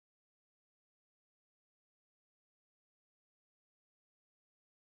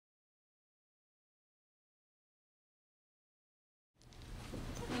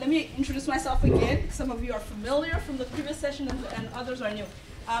me introduce myself again. Some of you are familiar from the previous session and others are new.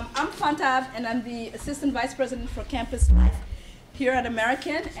 I'm Fanta Aw, and I'm the Assistant Vice President for Campus Life here at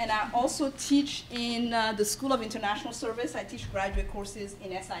American, and I also teach in the School of International Service. I teach graduate courses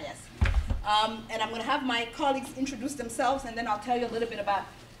in SIS. And I'm going to have my colleagues introduce themselves, and then I'll tell you a little bit about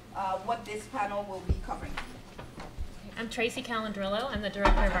what this panel will be covering. I'm Traci Callandrillo. I'm the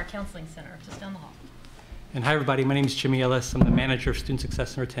director of our counseling center, just down the hall. And hi, everybody. My name is Jimmy Ellis. I'm the manager of student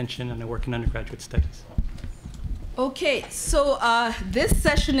success and retention, and I work in undergraduate studies. Okay, so this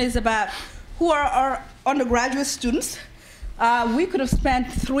session is about who are our undergraduate students. We could have spent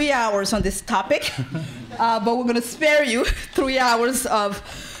 3 hours on this topic, but we're going to spare you 3 hours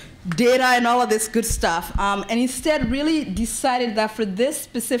of data and all of this good stuff. And instead really decided that for this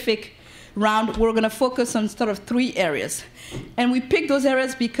specific round, we're going to focus on sort of 3 areas. And we picked those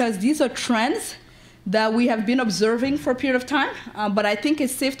areas because these are trends that we have been observing for a period of time. But I think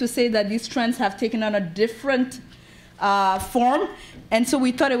it's safe to say that these trends have taken on a different form. And so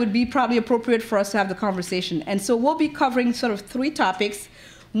we thought it would be probably appropriate for us to have the conversation. And so we'll be covering sort of 3 topics.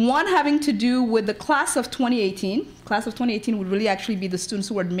 One having to do with the class of 2018. Class of 2018 would really actually be the students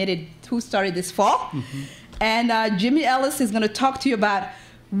who were admitted, who started this fall. Mm-hmm. And Jimmy Ellis is going to talk to you about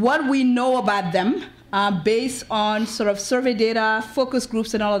what we know about them based on sort of survey data, focus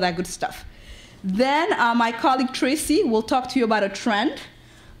groups, and all of that good stuff. Then my colleague Traci will talk to you about a trend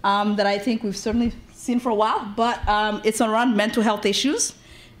that I think we've certainly seen for a while, but it's around mental health issues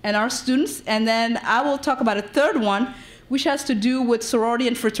and our students. And then I will talk about a third one, which has to do with sorority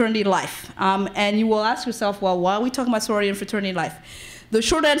and fraternity life. And you will ask yourself, well, why are we talking about sorority and fraternity life? The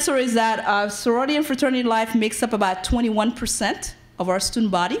short answer is that sorority and fraternity life makes up about 21% of our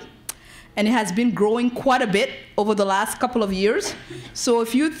student body. And it has been growing quite a bit over the last couple of years. So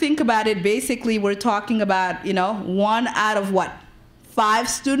if you think about it, basically we're talking about, you know, 1 out of what, 5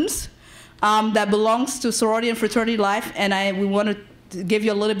 students that belongs to sorority and fraternity life. And we want to give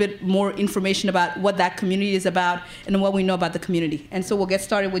you a little bit more information about what that community is about and what we know about the community. And so we'll get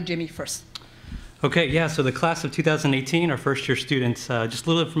started with Jimmy first. Okay, yeah, so the class of 2018, our first-year students, just a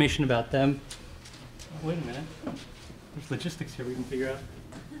little information about them. Oh, wait a minute. There's logistics here we can figure out.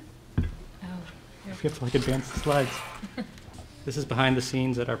 If you have to like advance the slides. This is behind the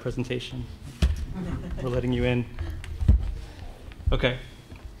scenes at our presentation. We're letting you in. Okay.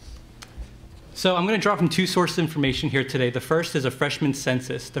 So I'm going to draw from 2 sources of information here today. The first is a freshman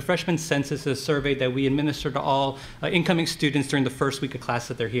census. The freshman census is a survey that we administer to all incoming students during the first week of class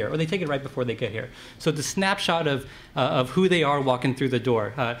that they're here, or they take it right before they get here. So it's a snapshot of who they are walking through the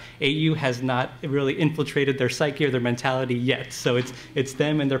door. AU has not really infiltrated their psyche or their mentality yet, so it's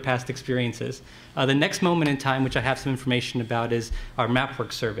them and their past experiences. The next moment in time, which I have some information about, is our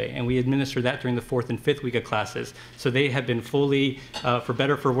MapWork survey, and we administer that during the 4th and 5th week of classes. So they have been fully, for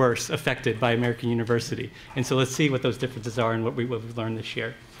better or for worse, affected by American University. And so let's see what those differences are and what we've learned this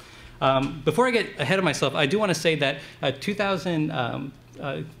year. Before I get ahead of myself, I do want to say that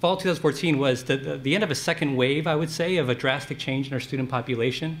fall 2014 was the end of a second wave, I would say, of a drastic change in our student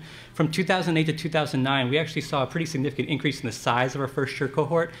population. From 2008 to 2009, we actually saw a pretty significant increase in the size of our first-year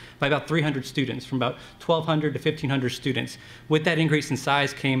cohort by about 300 students, from about 1,200 to 1,500 students. With that increase in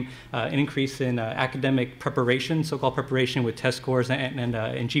size came an increase in academic preparation, so-called preparation with test scores and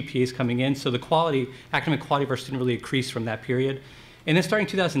GPAs coming in. So the quality, academic quality of our students really increased from that period. And then starting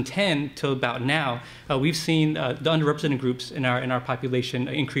 2010 till about now, we've seen the underrepresented groups in our population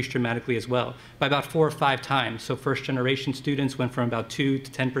increase dramatically as well, by about 4 or 5 times. So first generation students went from about 2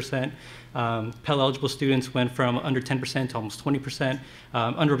 to 10%. Pell eligible students went from under 10% to almost 20%.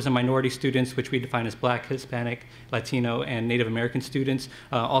 Underrepresented minority students, which we define as Black, Hispanic, Latino, and Native American students,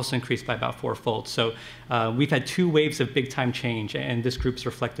 also increased by about 4-fold. So we've had 2 waves of big time change, and this group's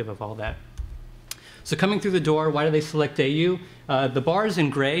reflective of all that. So coming through the door, why do they select AU? The bars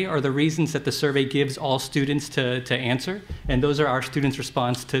in gray are the reasons that the survey gives all students to answer, and those are our students'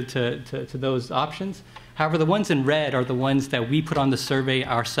 response to those options. However, the ones in red are the ones that we put on the survey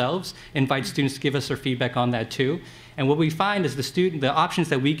ourselves, invite students to give us their feedback on that too. And what we find is the options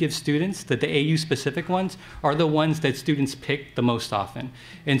that we give students, the AU-specific ones, are the ones that students pick the most often.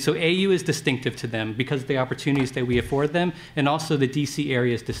 And so AU is distinctive to them because of the opportunities that we afford them, and also the DC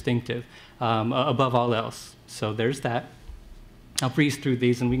area is distinctive above all else. So there's that. I'll breeze through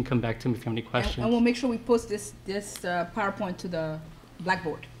these, and we can come back to them if you have any questions. And we'll make sure we post this PowerPoint to the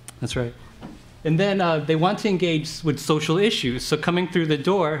Blackboard. That's right. And then they want to engage with social issues. So coming through the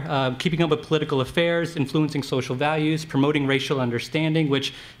door, keeping up with political affairs, influencing social values, promoting racial understanding,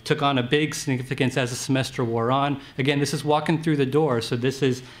 which took on a big significance as the semester wore on. Again, this is walking through the door. So this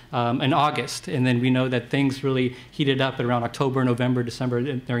is in August. And then we know that things really heated up around October, November, December,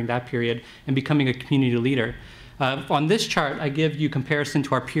 during that period, and becoming a community leader. On this chart, I give you comparison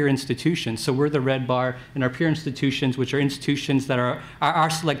to our peer institutions. So we're the red bar, and our peer institutions, which are institutions that are our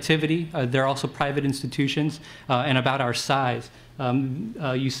selectivity, they're also private institutions, and about our size.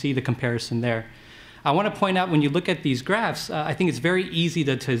 You see the comparison there. I want to point out, when you look at these graphs, I think it's very easy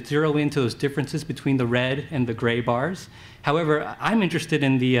to zero into those differences between the red and the gray bars. However, I'm interested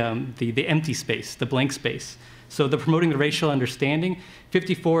in the empty space, the blank space. So the promoting the racial understanding,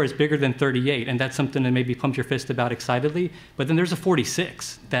 54 is bigger than 38, and that's something to maybe pump your fist about excitedly. But then there's a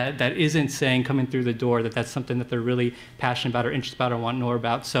 46 that isn't saying coming through the door that that's something that they're really passionate about or interested about or want to know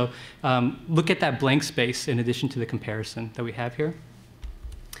about. So look at that blank space in addition to the comparison that we have here.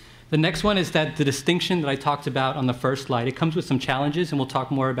 The next one is that the distinction that I talked about on the first slide. It comes with some challenges, and we'll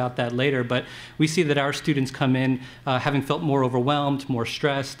talk more about that later, but we see that our students come in having felt more overwhelmed, more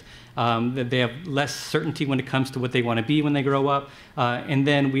stressed, that they have less certainty when it comes to what they want to be when they grow up. And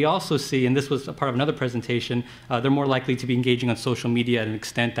then we also see, and this was a part of another presentation, they're more likely to be engaging on social media at an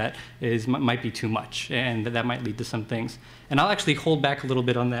extent that might be too much, and that might lead to some things. And I'll actually hold back a little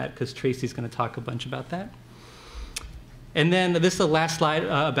bit on that because Traci's going to talk a bunch about that. And then this is the last slide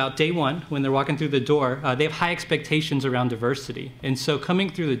about day one. When they're walking through the door, they have high expectations around diversity. And so coming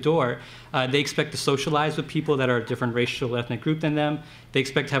through the door, they expect to socialize with people that are a different racial ethnic group than them. They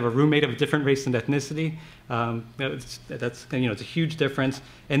expect to have a roommate of a different race and ethnicity. That's it's a huge difference.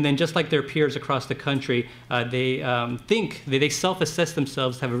 And then just like their peers across the country, they self-assess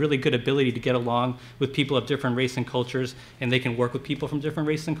themselves to have a really good ability to get along with people of different race and cultures, and they can work with people from different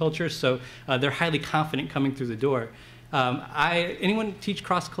race and cultures. So they're highly confident coming through the door. Anyone teach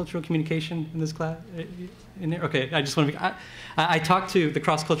cross-cultural communication in this class? In there? Okay, I just want to I talked to the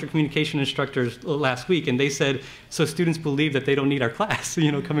cross-cultural communication instructors last week, and they said, so students believe that they don't need our class,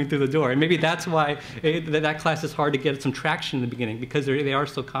 coming through the door. And maybe that's why that class is hard to get some traction in the beginning, because they are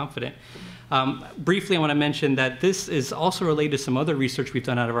so confident. Briefly, I want to mention that this is also related to some other research we've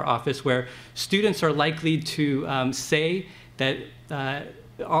done out of our office, where students are likely to say that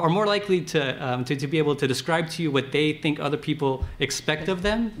are more likely to be able to describe to you what they think other people expect of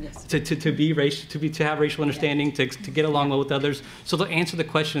them, yes. to have racial understanding, yes. to get along well with others. So they'll answer the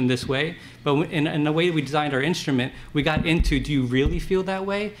question in this way. But in the way we designed our instrument, we got into, do you really feel that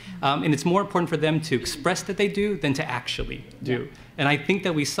way? And it's more important for them to express that they do than to actually do. Yeah. And I think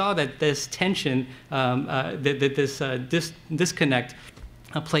that we saw that this tension, this disconnect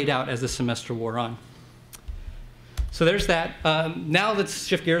played out as the semester wore on. So there's that. Now let's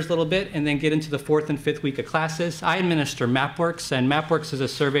shift gears a little bit and then get into the 4th and 5th week of classes. I administer MapWorks, and MapWorks is a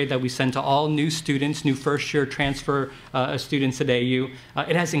survey that we send to all new students, new first-year transfer students at AU.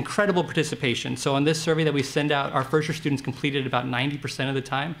 It has incredible participation. So on this survey that we send out, our first-year students completed about 90% of the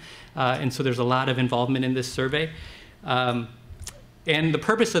time, and so there's a lot of involvement in this survey. And the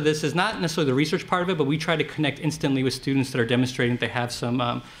purpose of this is not necessarily the research part of it, but we try to connect instantly with students that are demonstrating that they have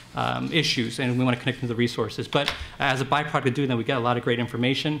some issues, and we want to connect them to the resources. But as a byproduct of doing that, we get a lot of great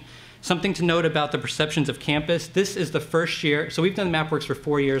information. Something to note about the perceptions of campus. This is the first year. So we've done MapWorks for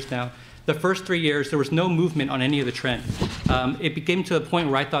 4 years now. The first 3 years, there was no movement on any of the trends. It became to the point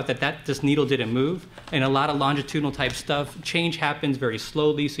where I thought that this needle didn't move, and a lot of longitudinal type stuff. Change happens very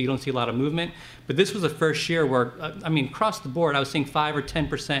slowly, so you don't see a lot of movement. But this was the first year where, across the board, I was seeing 5 or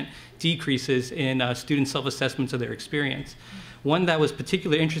 10% decreases in student self-assessments of their experience. One that was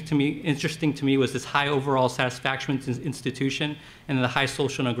particularly interesting to me was this high overall satisfaction with the institution and then the high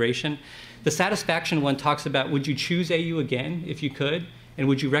social integration. The satisfaction one talks about, would you choose AU again if you could? And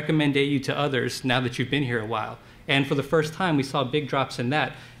would you recommend AU to others now that you've been here a while? And for the first time, we saw big drops in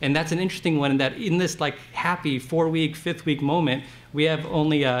that. And that's an interesting one in that in this happy 4-week, 5th week moment, we have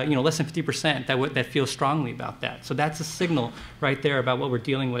only less than 50% that feel strongly about that. So that's a signal right there about what we're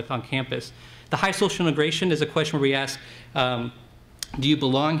dealing with on campus. The high social integration is a question where we ask, do you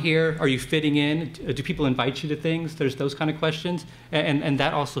belong here? Are you fitting in? Do people invite you to things? There's those kind of questions. And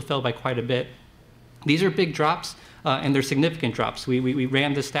that also fell by quite a bit. These are big drops, and they're significant drops. We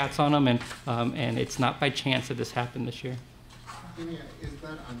ran the stats on them, and it's not by chance that this happened this year. Jimmy, is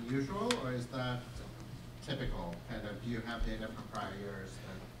that unusual, or is that typical? Do you have data from prior years?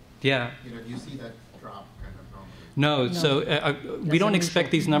 Yeah. Do you see that drop kind of normally? No, so we don't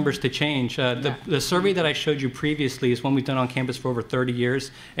expect these numbers to change. The survey that I showed you previously is one we've done on campus for over 30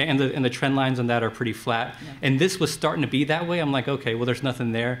 years, and the trend lines on that are pretty flat. Yeah. And this was starting to be that way. I'm like, okay, well, there's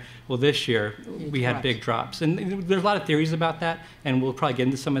nothing there. Well, this year, we had big drops. And there's a lot of theories about that, and we'll probably get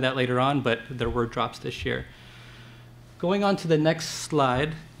into some of that later on, but there were drops this year. Going on to the next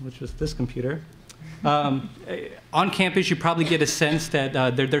slide, which is this computer. On campus, you probably get a sense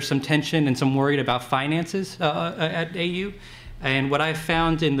that there's some tension and some worried about finances at AU. And what I've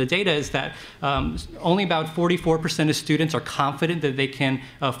found in the data is that only about 44% of students are confident that they can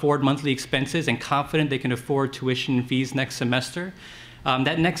afford monthly expenses and confident they can afford tuition and fees next semester.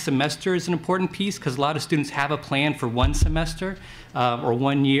 That next semester is an important piece because a lot of students have a plan for one semester or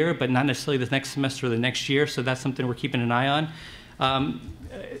 1 year, but not necessarily the next semester or the next year. So that's something we're keeping an eye on.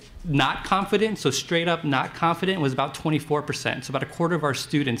 Not confident, so straight up not confident, was about 24%. So about a quarter of our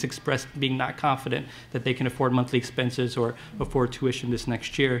students expressed being not confident that they can afford monthly expenses or afford tuition this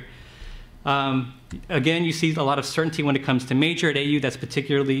next year. Again, you see a lot of certainty when it comes to major at AU. That's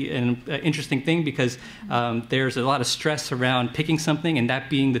particularly an interesting thing because there's a lot of stress around picking something and that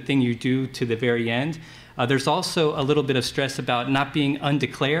being the thing you do to the very end. There's also a little bit of stress about not being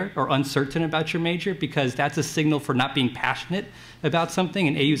undeclared or uncertain about your major because that's a signal for not being passionate about something,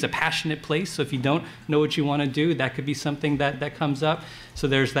 and AU is a passionate place, so if you don't know what you want to do, that could be something that comes up. So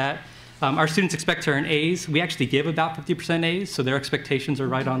there's that. Our students expect to earn A's. We actually give about 50% A's, so their expectations are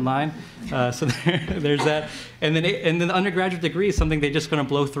right on line. So there's that. And then the undergraduate degree is something they're just going to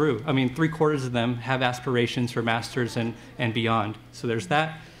blow through. I mean, 3/4 of them have aspirations for masters and beyond. So there's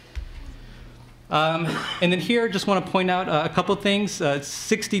that. And then here, just want to point out a couple things.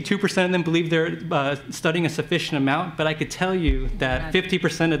 62% of them believe they're studying a sufficient amount, but I could tell you that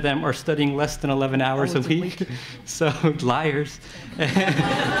 50% of them are studying less than 11 hours a week. So liars.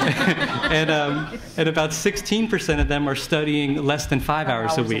 And about 16% of them are studying less than 5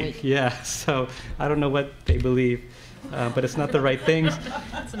 hours a week. Yeah, so I don't know what they believe. But it's not the right things.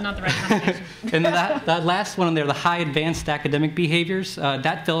 It's not the right conversation. And then that last one on there, the high advanced academic behaviors,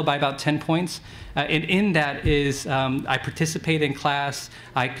 that fell by about 10 points. And in that is I participate in class,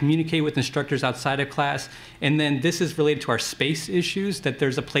 I communicate with instructors outside of class, and then this is related to our space issues, that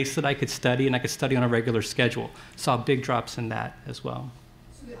there's a place that I could study and I could study on a regular schedule. Saw big drops in that as well.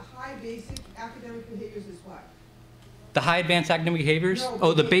 So the high basic academic behaviors is what? The high advanced academic behaviors?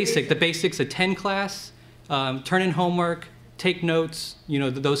 No, the basics, attend class, turn in homework, take notes, you know,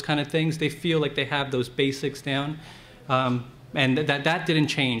 those kind of things. They feel like they have those basics down. And that didn't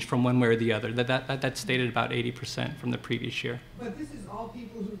change from one way or the other. That stayed at about 80% from the previous year. But this is all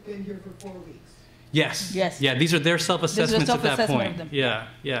people who've been here for 4 weeks? Yes. Yes. Yeah, these are their self-assessments at that point. Yeah,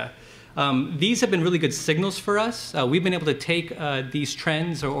 yeah. These have been really good signals for us. We've been able to take these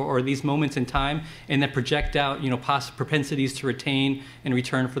trends or these moments in time and then project out, you know, propensities to retain and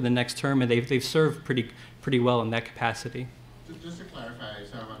return for the next term, and they've served pretty well in that capacity. Just to clarify,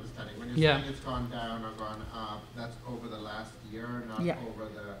 so I'm understanding, when you're saying it's gone down or gone up, that's over the last year, not over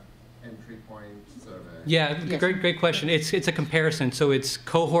the entry point survey? Yeah, great question. It's a comparison. So it's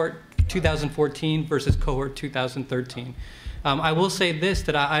cohort 2014 versus cohort 2013. I will say this,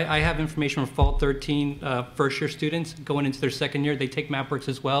 that I have information from fall 13 first-year students going into their second year. They take MapWorks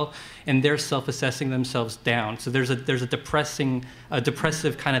as well, and they're self-assessing themselves down. So there's a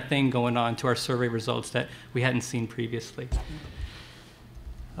depressive kind of thing going on to our survey results that we hadn't seen previously.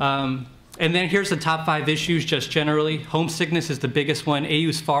 And then here's the top 5 issues just generally. Homesickness is the biggest one. AU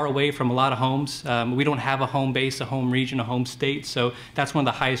is far away from a lot of homes. We don't have a home base, a home region, a home state. So that's one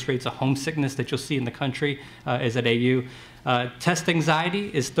of the highest rates of homesickness that you'll see in the country is at AU. Test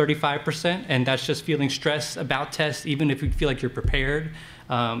anxiety is 35%, and that's just feeling stress about tests, even if you feel like you're prepared,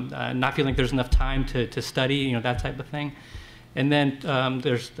 not feeling like there's enough time to study, you know, that type of thing. And then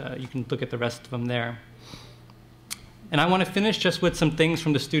you can look at the rest of them there. And I want to finish just with some things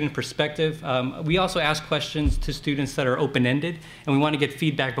from the student perspective. We also ask questions to students that are open-ended, and we want to get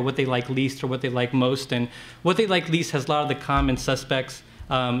feedback about what they like least or what they like most. And what they like least has a lot of the common suspects.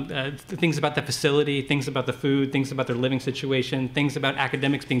 Things about the facility, things about the food, things about their living situation, things about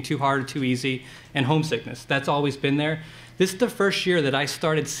academics being too hard or too easy, and homesickness. That's always been there. This is the first year that I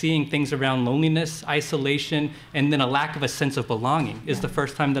started seeing things around loneliness, isolation, and then a lack of a sense of belonging is the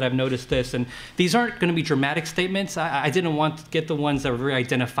first time that I've noticed this. And these aren't going to be dramatic statements. I didn't want to get the ones that were very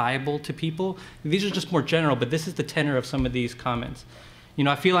identifiable to people. These are just more general, but this is the tenor of some of these comments. You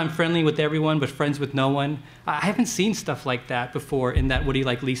know, I feel I'm friendly with everyone, but friends with no one. I haven't seen stuff like that before in that what do you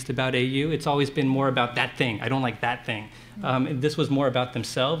like least about AU? It's always been more about that thing. I don't like that thing. And this was more about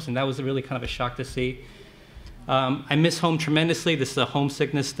themselves, and that was really kind of a shock to see. I miss home tremendously. This is a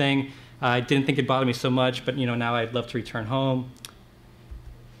homesickness thing. I didn't think it bothered me so much, but now I'd love to return home.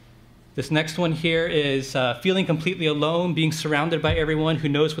 This next one here is feeling completely alone, being surrounded by everyone who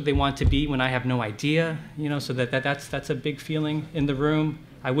knows what they want to be when I have no idea. So that's a big feeling in the room.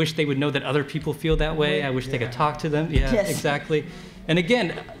 I wish they would know that other people feel that way. I wish they could talk to them. Yeah, yes. Exactly. And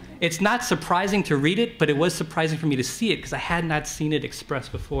again, it's not surprising to read it, but it was surprising for me to see it because I had not seen it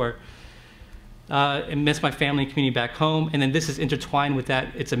expressed before. I miss my family and community back home. And then this is intertwined with that.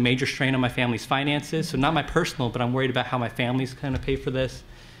 It's a major strain on my family's finances. So not my personal, but I'm worried about how my family's going to pay for this.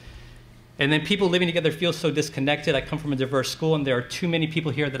 And then people living together feel so disconnected. I come from a diverse school, and there are too many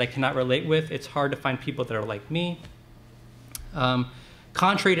people here that I cannot relate with. It's hard to find people that are like me.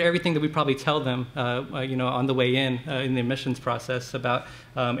 Contrary to everything that we probably tell them, on the way in the admissions process about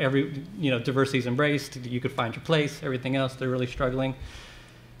diversity is embraced, you could find your place, everything else, they're really struggling.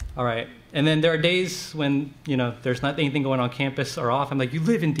 All right. And then there are days when, there's not anything going on campus or off. I'm like, you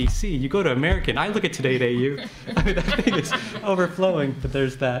live in D.C., you go to American. I look at Today at AU. I mean, that thing is overflowing, but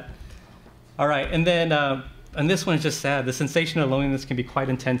there's that. All right, and then, and this one is just sad. The sensation of loneliness can be quite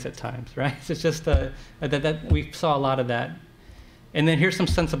intense at times, right? So it's just that we saw a lot of that. And then here's some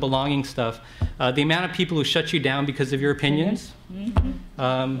sense of belonging stuff. The amount of people who shut you down because of your opinions.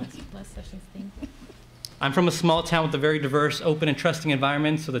 I'm from a small town with a very diverse, open, and trusting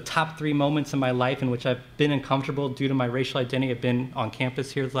environment. So the top 3 moments in my life in which I've been uncomfortable due to my racial identity have been on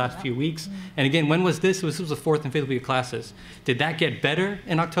campus here the last few weeks. And again, when was this? This was the 4th and 5th week of classes. Did that get better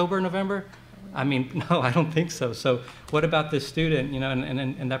in October, November? I mean, no, I don't think so. So what about this student,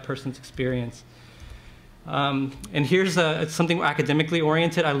 and that person's experience? And here's something academically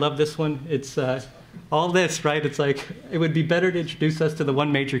oriented. I love this one. It's all this, right? It's like, it would be better to introduce us to the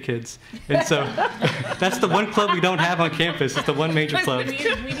one major kids. And so that's the one club we don't have on campus. It's the one major club. We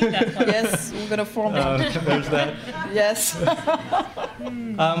need that club. Yes, we're going to form one. There's that. Yes.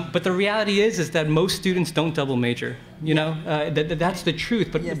 But the reality is that most students don't double major. That's the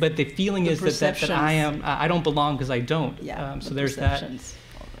truth. But yes. But the feeling is that I don't belong because I don't. Yeah, so there's that.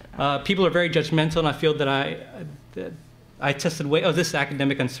 People are very judgmental, and I feel that I tested way. Oh, this is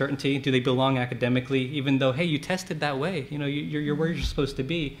academic uncertainty. Do they belong academically? Even though, hey, you tested that way. You're where you're supposed to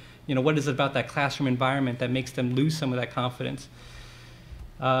be. What is it about that classroom environment that makes them lose some of that confidence?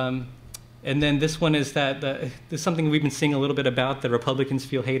 And then this one is that there's something we've been seeing a little bit about, that Republicans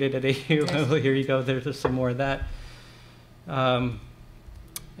feel hated at AU. Yes. Here you go. There's some more of that.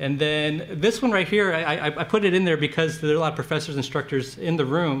 And then this one right here, I put it in there because there are a lot of professors, instructors in the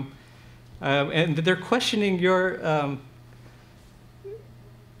room, and they're questioning your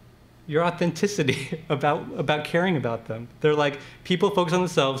authenticity about caring about them. They're like, people focus on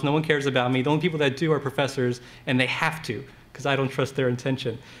themselves, no one cares about me. The only people that do are professors, and they have to, because I don't trust their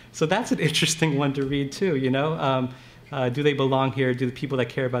intention. So that's an interesting one to read too, do they belong here? Do the people that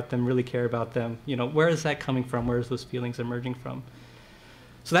care about them really care about them? Where is that coming from? Where is those feelings emerging from?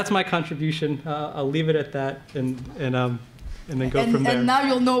 So that's my contribution. I'll leave it at that, and then go from there. And now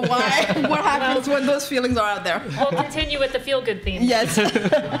you'll know why. What happens when those feelings are out there. We'll continue with the feel-good theme. Yes.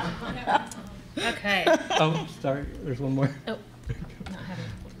 Okay. Oh, sorry. There's one more. Oh, not having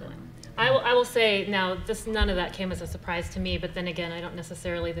trouble going. I will say now, none of that came as a surprise to me. But then again, I don't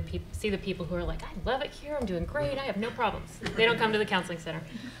necessarily see the people who are like, I love it here. I'm doing great. I have no problems. They don't come to the counseling center.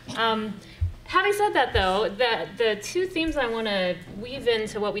 Having said that, though, the 2 themes I want to weave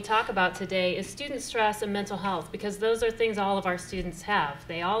into what we talk about today is student stress and mental health, because those are things all of our students have.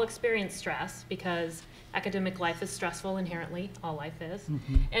 They all experience stress because academic life is stressful inherently, all life is,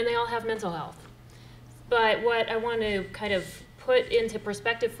 and they all have mental health. But what I want to kind of put into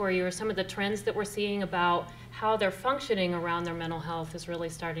perspective for you are some of the trends that we're seeing about how they're functioning around their mental health is really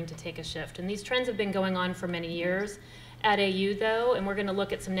starting to take a shift. And these trends have been going on for many years. At AU, though, and we're going to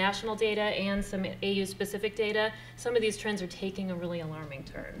look at some national data and some AU-specific data, some of these trends are taking a really alarming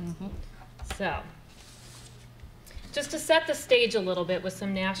turn. So, just to set the stage a little bit with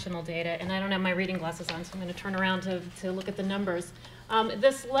some national data, and I don't have my reading glasses on, so I'm going to turn around to look at the numbers.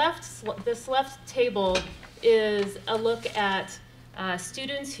 This left table is a look at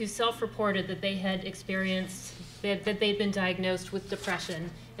students who self-reported that they had experienced, that they'd been diagnosed with depression.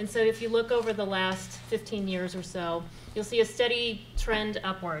 And so if you look over the last 15 years or so, you'll see a steady trend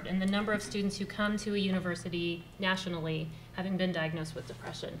upward in the number of students who come to a university nationally having been diagnosed with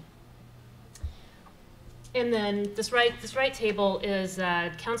depression. And then this right table is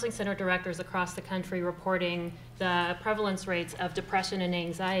counseling center directors across the country reporting the prevalence rates of depression and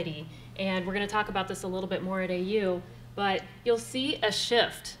anxiety. And we're going to talk about this a little bit more at AU, but you'll see a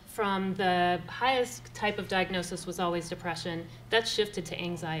shift from the highest type of diagnosis was always depression, that's shifted to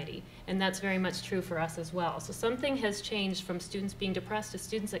anxiety. And that's very much true for us as well. So something has changed from students being depressed to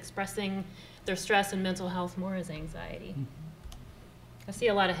students expressing their stress and mental health more as anxiety. I see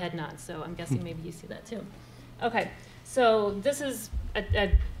a lot of head nods, so I'm guessing maybe you see that too. Okay, so this is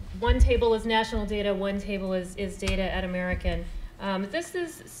one table is national data, one table is data at American. This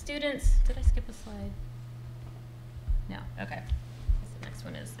is students, did I skip a slide? No, okay. The next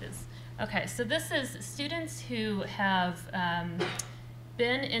one is okay, so this is students who have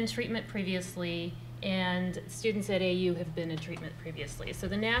been in treatment previously, and students at AU have been in treatment previously. So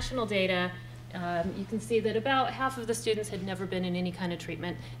the national data, you can see that about half of the students had never been in any kind of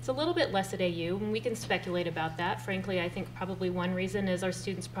treatment. It's a little bit less at AU, and we can speculate about that. Frankly, I think probably one reason is our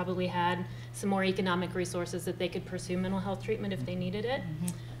students probably had some more economic resources that they could pursue mental health treatment if they needed it.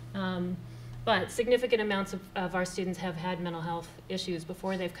 But significant amounts of our students have had mental health issues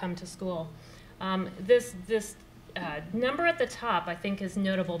before they've come to school. This number at the top, I think, is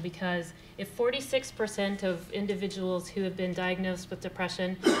notable because if 46% of individuals who have been diagnosed with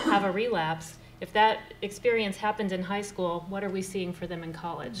depression have a relapse, if that experience happened in high school, what are we seeing for them in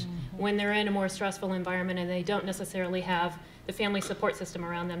college? When they're in a more stressful environment and they don't necessarily have the family support system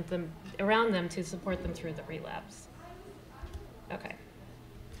around them to support them through the relapse. Okay.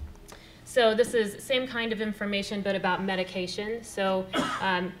 So this is same kind of information, but about medication. So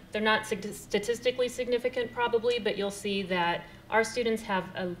they're not statistically significant probably, but you'll see that our students have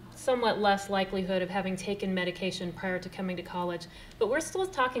a somewhat less likelihood of having taken medication prior to coming to college. But we're still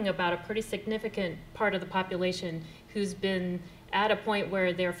talking about a pretty significant part of the population who's been at a point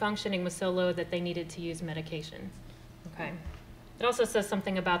where their functioning was so low that they needed to use medication. Okay. It also says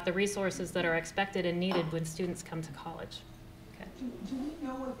something about the resources that are expected and needed when students come to college. Do we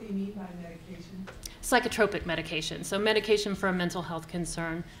know what they mean by medication? Psychotropic medication, so medication for a mental health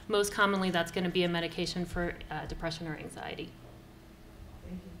concern. Most commonly, that's going to be a medication for depression or anxiety.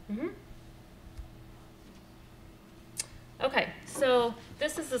 Thank you. Okay, so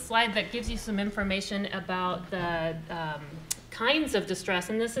this is a slide that gives you some information about the kinds of distress,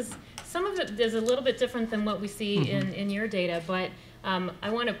 and this is, some of it is a little bit different than what we see in your data, but I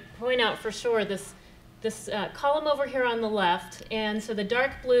want to point out for sure this column over here on the left, and so the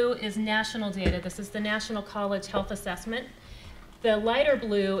dark blue is national data. This is the National College Health Assessment. The lighter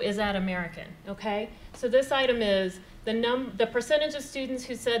blue is at American, okay? So this item is the percentage of students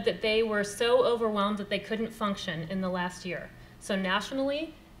who said that they were so overwhelmed that they couldn't function in the last year. So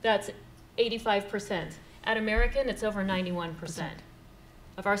nationally, that's 85%. At American, it's over 91%.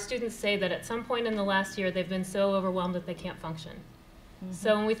 Of our students say that at some point in the last year, they've been so overwhelmed that they can't function.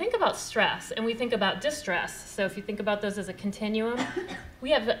 So when we think about stress and we think about distress, so if you think about those as a continuum, we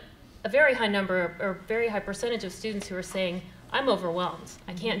have a very high number or very high percentage of students who are saying, I'm overwhelmed.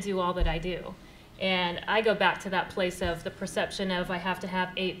 I can't do all that I do. And I go back to that place of the perception of I have to have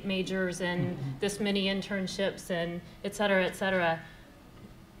 8 majors and this many internships and et cetera, et cetera.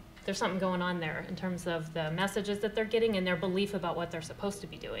 There's something going on there in terms of the messages that they're getting and their belief about what they're supposed to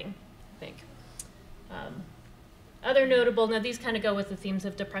be doing, I think. Other notable, now these kind of go with the themes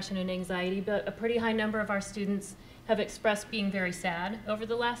of depression and anxiety, but a pretty high number of our students have expressed being very sad over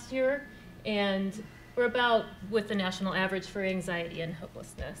the last year, and we're about with the national average for anxiety and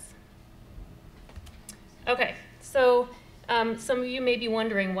hopelessness. Okay, so some of you may be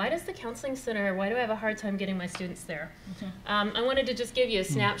wondering, why does the counseling center, why do I have a hard time getting my students there? I wanted to just give you a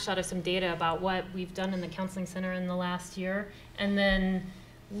snapshot of some data about what we've done in the counseling center in the last year, and then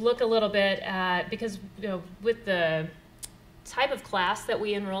look a little bit at, because with the type of class that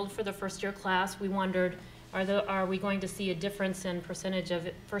we enrolled for the first year class, we wondered, are we going to see a difference in percentage of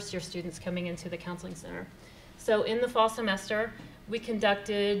first year students coming into the counseling center? So in the fall semester, we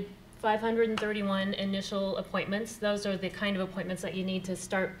conducted 531 initial appointments. Those are the kind of appointments that you need to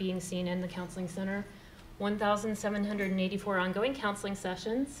start being seen in the counseling center. 1,784 ongoing counseling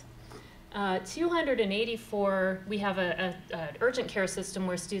sessions. 284, we have an urgent care system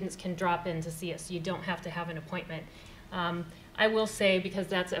where students can drop in to see us. So you don't have to have an appointment. I will say, because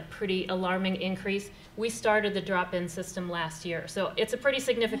that's a pretty alarming increase, we started the drop-in system last year. So it's a pretty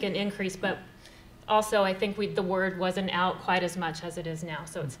significant increase, but also I think the word wasn't out quite as much as it is now.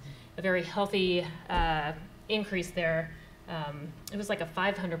 So it's a very healthy increase there. It was like a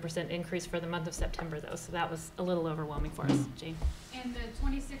 500% increase for the month of September, though, so that was a little overwhelming for us. Jane? And the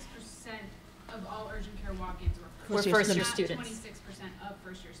 26% of all urgent care walk-ins were first-year students. 26% of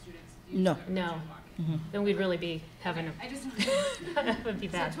first-year students. No. Then we'd really be having I just that would be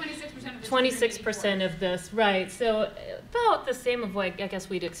bad. So 26% of the 26% of this, right? So about the same of what I guess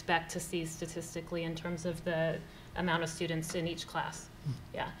we'd expect to see statistically in terms of the amount of students in each class.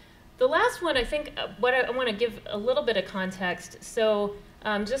 Yeah. The last one, I think, what I want to give a little bit of context. So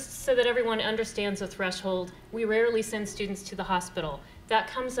just so that everyone understands the threshold, we rarely send students to the hospital. That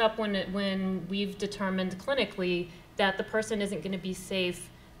comes up when we've determined clinically that the person isn't going to be safe.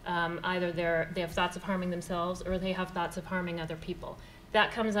 Either they have thoughts of harming themselves or they have thoughts of harming other people.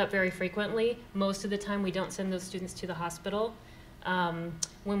 That comes up very frequently. Most of the time we don't send those students to the hospital.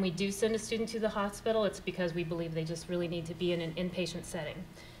 When we do send a student to the hospital, it's because we believe they just really need to be in an inpatient setting.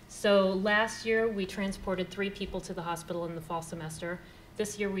 So last year we transported 3 people to the hospital in the fall semester.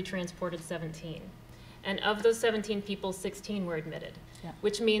 This year we transported 17. And of those 17 people, 16 were admitted,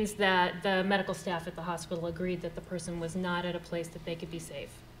 which means that the medical staff at the hospital agreed that the person was not at a place that they could be safe.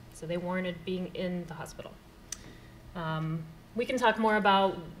 So they warranted being in the hospital. We can talk more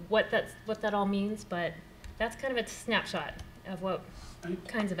about what that all means, but that's kind of a snapshot of what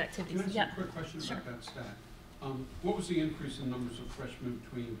kinds of activities. Can I ask a quick question about that stat? What was the increase in numbers of freshmen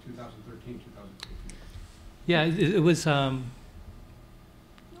between 2013 and 2014? Yeah, it was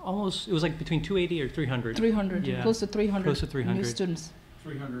almost, it was like between 280 or 300. 300, yeah. Close to 300. Close to 300. New students.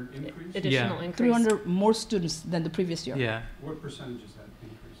 300 increase? Additional Yeah. increase. 300 more students than the previous year. Yeah. What percentage is that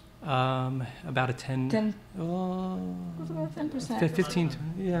increase? About a 10. 10. Oh, About 10%. 15.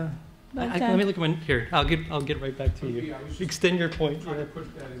 Yeah. About Let me look at one here. I'll get right back to you. Yeah, I was just Extend your point. trying to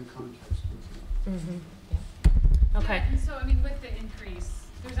put that in context with you. Mm-hmm. Yeah. Okay. Yeah, and so, I mean, with the increase,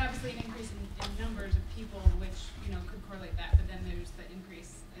 there's obviously an increase in numbers of people, which, you know, could correlate that, but then there's the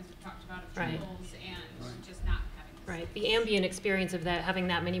increase, as we talked about, of Right. pupils and Right. just not having this. Right. The ambient experience of that, having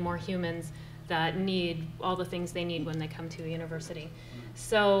that many more humans that need all the things they need when they come to a university.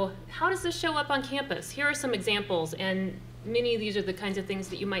 So how does this show up on campus? Here are some examples, and many of these are the kinds of things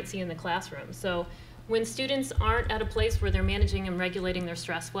that you might see in the classroom. So when students aren't at a place where they're managing and regulating their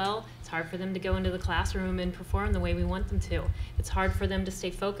stress well, it's hard for them to go into the classroom and perform the way we want them to. It's hard for them to stay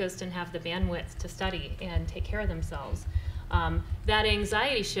focused and have the bandwidth to study and take care of themselves. That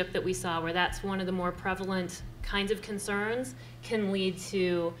anxiety shift that we saw, where that's one of the more prevalent kinds of concerns, can lead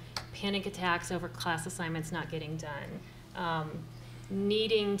to panic attacks over class assignments not getting done.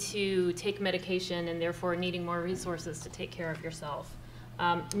 Needing to take medication and therefore needing more resources to take care of yourself.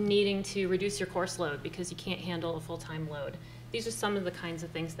 Needing to reduce your course load because you can't handle a full-time load. These are some of the kinds of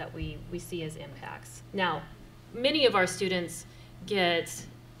things that we see as impacts. Now, many of our students get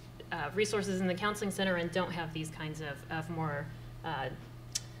resources in the counseling center and don't have these kinds of more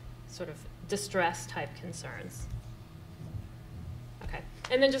sort of distress type concerns. Okay,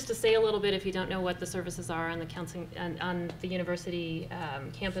 and then just to say a little bit, if you don't know what the services are on the counseling on the university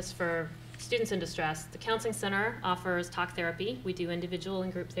campus for students in distress, the counseling center offers talk therapy. We do individual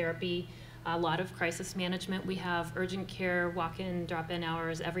and group therapy, a lot of crisis management. We have urgent care, walk-in, drop-in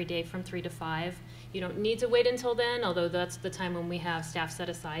hours every day from 3 to 5. You don't need to wait until then, although that's the time when we have staff set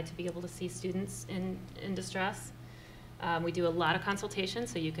aside to be able to see students in distress. We do a lot of consultation,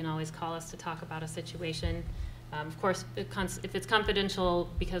 so you can always call us to talk about a situation. Of course, if it's confidential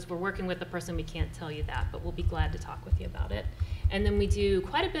because we're working with the person, we can't tell you that, but we'll be glad to talk with you about it. And then we do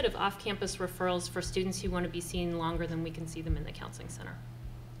quite a bit of off-campus referrals for students who want to be seen longer than we can see them in the counseling center.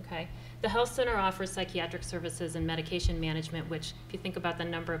 Okay. The health center offers psychiatric services and medication management, which if you think about the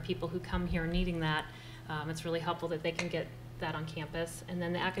number of people who come here needing that, it's really helpful that they can get that on campus. And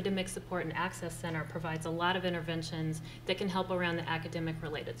then the Academic Support and Access Center provides a lot of interventions that can help around the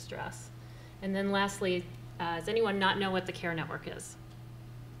academic-related stress. And then lastly, does anyone not know what the CARE Network is?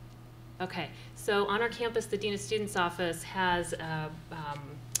 Okay, so on our campus, the Dean of Students Office has a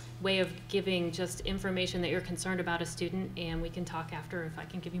way of giving just information that you're concerned about a student, and we can talk after if I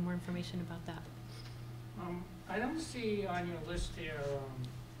can give you more information about that. I don't see on your list here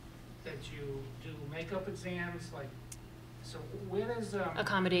that you do makeup exams, like, so where does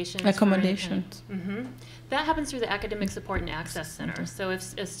accommodations? Accommodations. Mm-hmm. That happens through the Academic Support and Access Center. So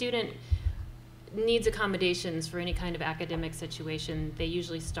if a student needs accommodations for any kind of academic situation, they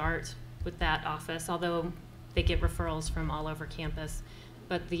usually start with that office, although they get referrals from all over campus.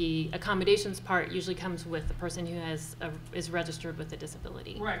 But the accommodations part usually comes with the person who is registered with a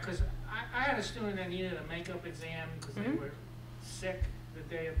disability. Right, because I had a student that needed a makeup exam because they were sick the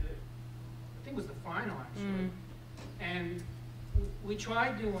day of I think it was the final actually. And we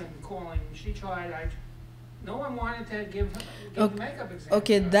tried calling, she tried, no one wanted to give the makeup exam.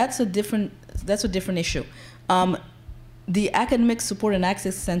 Okay, that's a different issue. The Academic Support and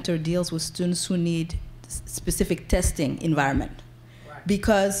Access Center deals with students who need specific testing environment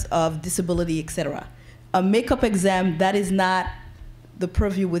because of disability, etc. A makeup exam, that is not the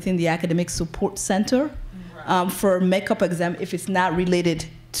purview within the Academic Support Center for a makeup exam if it's not related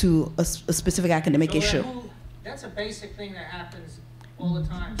to a specific academic issue. that's a basic thing that happens all the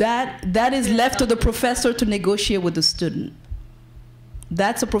time. That is left to the professor to negotiate with the student.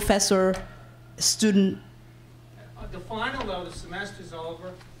 That's a professor-student. The final, though, the semester's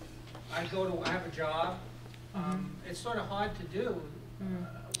over. I have a job. It's sort of hard to do.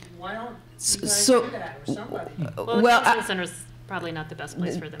 Why don't you guys do that, or somebody? Well, the counseling center's probably not the best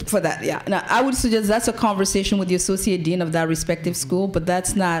place for them. For that, yeah. Now, I would suggest that's a conversation with the associate dean of that respective school, but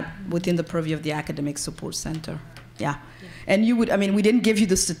that's not within the purview of the academic support center. Yeah. And you would, I mean, we didn't give you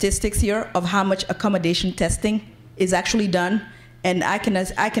the statistics here of how much accommodation testing is actually done. And I can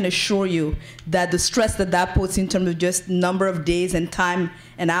assure you that the stress that puts in terms of just number of days and time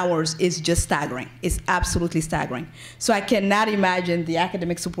and hours is just staggering. It's absolutely staggering. So I cannot imagine the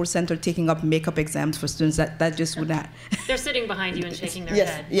academic support center taking up makeup exams for students. That just would not. They're sitting behind you and shaking their yes,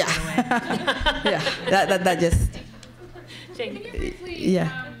 head. Yeah. Yeah. That just. Can you briefly?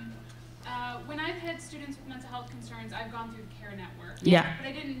 Yeah. When I've had students with mental health concerns, I've gone through the CARE network. Yeah. But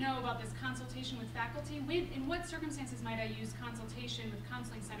I didn't know about this consultation with faculty. In what circumstances might I use consultation with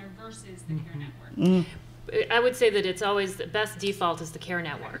counseling center versus the CARE network? I would say that it's always the best default is the CARE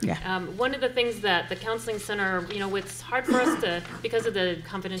network. Yeah. One of the things that the counseling center, it's hard for us to, because of the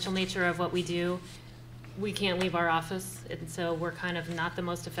confidential nature of what we do, we can't leave our office, and so we're kind of not the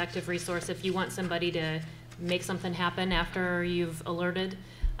most effective resource. If you want somebody to make something happen after you've alerted,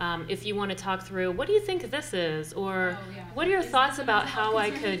 if you want to talk through, what do you think this is, or what are your thoughts about how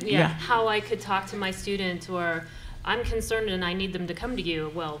I could talk to my student, or I'm concerned and I need them to come to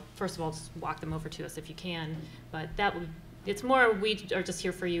you. Well, first of all, just walk them over to us if you can. But it's more we are just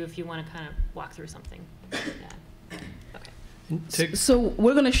here for you if you want to kind of walk through something. Yeah. Okay. So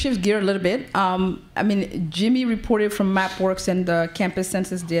we're going to shift gear a little bit. I mean, Jimmy reported from MapWorks and the campus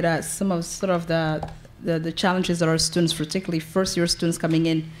census data some of sort of the challenges that our students, particularly first-year students coming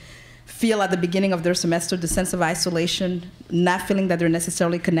in, feel at the beginning of their semester, the sense of isolation, not feeling that they're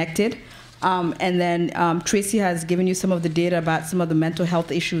necessarily connected. And then Traci has given you some of the data about some of the mental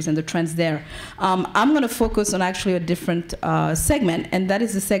health issues and the trends there. I'm going to focus on actually a different segment, and that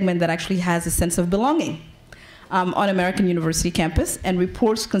is the segment that actually has a sense of belonging on American University campus, and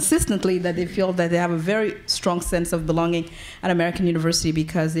reports consistently that they feel that they have a very strong sense of belonging at American University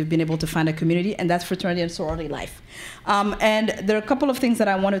because they've been able to find a community, and that's fraternity and sorority life. And there are a couple of things that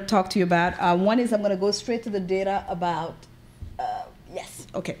I want to talk to you about. One is I'm going to go straight to the data about, yes,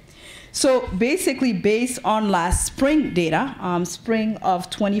 okay. So basically, based on last spring data, spring of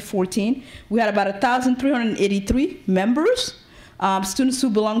 2014, we had about 1,383 members, students who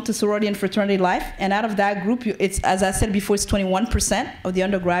belong to sorority and fraternity life. And out of that group, it's, as I said before, it's 21% of the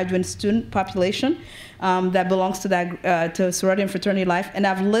undergraduate student population that belongs to that to sorority and fraternity life. And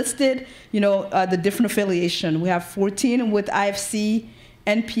I've listed, the different affiliation. We have 14 with IFC,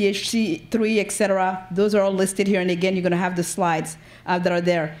 NPHC 3, etc. Those are all listed here. And again, you're going to have the slides that are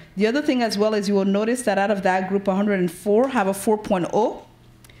there. The other thing as well is you will notice that out of that group, 104 have a 4.0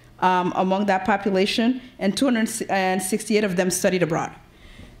 among that population, and 268 of them studied abroad.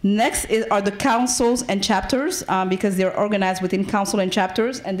 Next are the councils and chapters, because they're organized within council and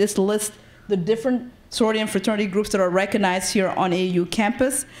chapters, and this lists the different sorority and fraternity groups that are recognized here on AU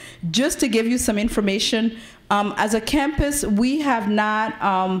campus. Just to give you some information, as a campus, we have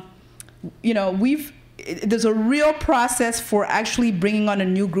not, there's a real process for actually bringing on a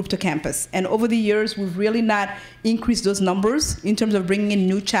new group to campus. And over the years, we've really not increased those numbers in terms of bringing in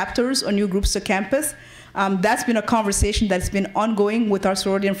new chapters or new groups to campus. That's been a conversation that's been ongoing with our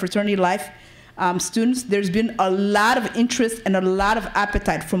sorority and fraternity life students. There's been a lot of interest and a lot of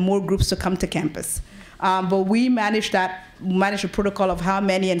appetite for more groups to come to campus. But we manage a protocol of how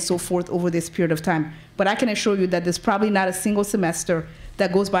many and so forth over this period of time. But I can assure you that there's probably not a single semester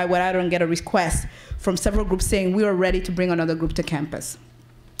that goes by where I don't get a request from several groups saying we are ready to bring another group to campus.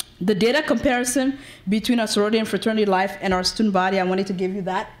 The data comparison between our sorority and fraternity life and our student body, I wanted to give you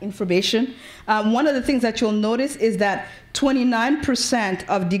that information. One of the things that you'll notice is that 29%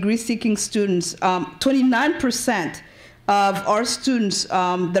 of degree-seeking students, 29% of our students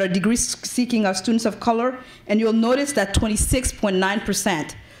that are degree-seeking are students of color, and you'll notice that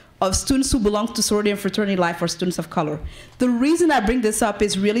 26.9% of students who belong to sorority and fraternity life are students of color. The reason I bring this up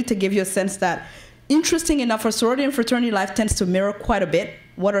is really to give you a sense that, interesting enough, our sorority and fraternity life tends to mirror quite a bit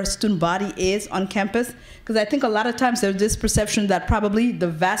what our student body is on campus, because I think a lot of times there's this perception that probably the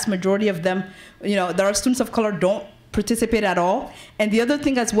vast majority of them, that our students of color don't participate at all. And the other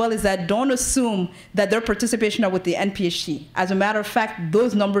thing as well is that don't assume that their participation are with the NPHC. As a matter of fact,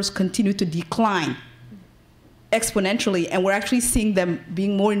 those numbers continue to decline exponentially, and we're actually seeing them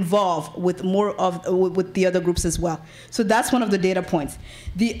being more involved with with the other groups as well. So that's one of the data points.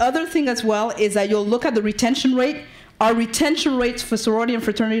 The other thing as well is that you'll look at the retention rate. Our retention rates for sorority and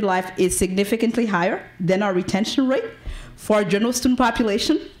fraternity life is significantly higher than our retention rate for our general student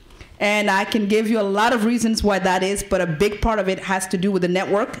population. And I can give you a lot of reasons why that is, but a big part of it has to do with the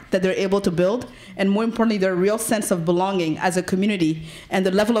network that they're able to build, and more importantly, their real sense of belonging as a community, and the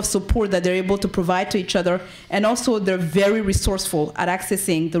level of support that they're able to provide to each other, and also they're very resourceful at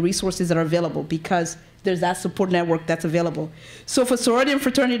accessing the resources that are available because there's that support network that's available. So for sorority and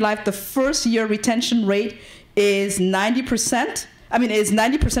fraternity life, the first year retention rate is 90%. I mean, it's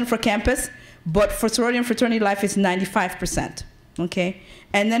 90% for campus, but for sorority and fraternity life, it's 95%. Okay,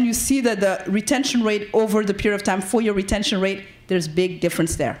 and then you see that the retention rate over the period of time, 4-year retention rate, there's big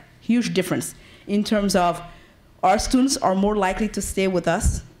difference there, huge difference in terms of our students are more likely to stay with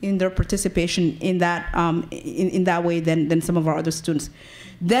us in their participation in that in that way than some of our other students.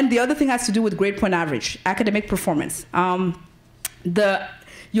 Then the other thing has to do with grade point average, academic performance.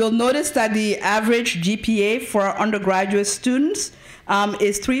 You'll notice that the average GPA for our undergraduate students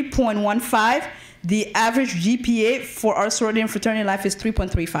is 3.15. The average GPA for our sorority and fraternity life is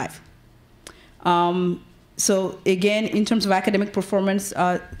 3.35. So again, in terms of academic performance,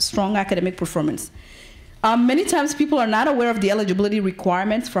 strong academic performance. Many times people are not aware of the eligibility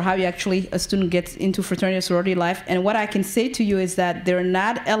requirements for how a student gets into fraternity or sorority life. And what I can say to you is that they're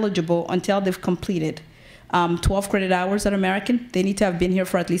not eligible until they've completed 12 credit hours at American. They need to have been here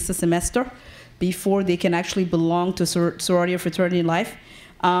for at least a semester before they can actually belong to sorority or fraternity life.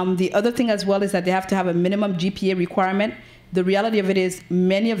 The other thing as well is that they have to have a minimum GPA requirement. The reality of it is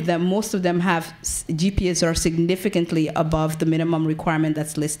most of them have GPAs that are significantly above the minimum requirement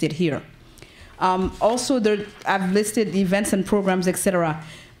that's listed here. Also, I've listed events and programs, etc.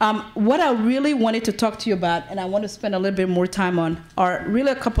 What I really wanted to talk to you about, and I want to spend a little bit more time on, are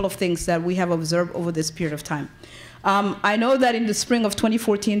really a couple of things that we have observed over this period of time. I know that in the spring of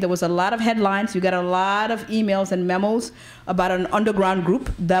 2014, there was a lot of headlines. You got a lot of emails and memos about an underground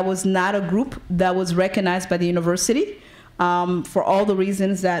group that was not a group that was recognized by the university for all the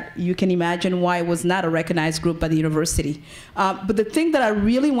reasons that you can imagine why it was not a recognized group by the university. But the thing that I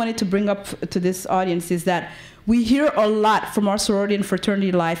really wanted to bring up to this audience is that we hear a lot from our sorority and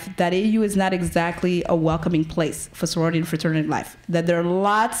fraternity life that AU is not exactly a welcoming place for sorority and fraternity life, that there are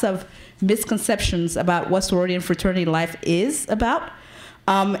lots of misconceptions about what sorority and fraternity life is about.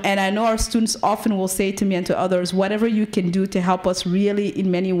 And I know our students often will say to me and to others, whatever you can do to help us really in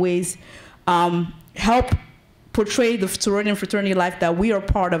many ways help portray the sorority and fraternity life that we are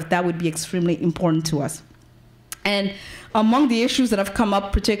part of, that would be extremely important to us. And among the issues that have come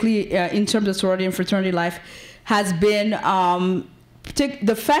up, particularly in terms of sorority and fraternity life, has been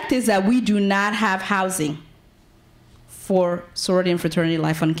the fact is that we do not have housing for sorority and fraternity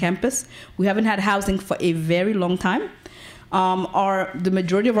life on campus. We haven't had housing for a very long time. The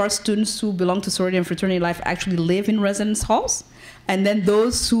majority of our students who belong to sorority and fraternity life actually live in residence halls. And then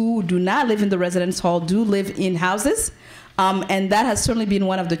those who do not live in the residence hall do live in houses. And that has certainly been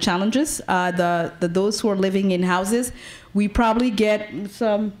one of the challenges. Those who are living in houses, we probably get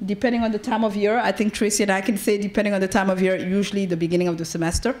some, depending on the time of year, I think Traci and I can say depending on the time of year, usually the beginning of the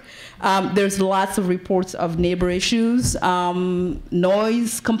semester, there's lots of reports of neighbor issues,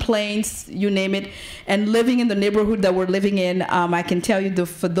 noise, complaints, you name it. And living in the neighborhood that we're living in, I can tell you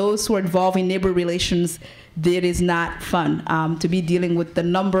for those who are involved in neighbor relations, it is not fun to be dealing with the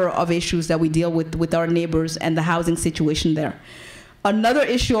number of issues that we deal with our neighbors and the housing situation there. Another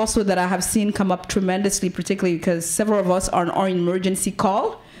issue also that I have seen come up tremendously, particularly because several of us are on our emergency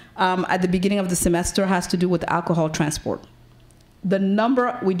call at the beginning of the semester, has to do with alcohol transport. The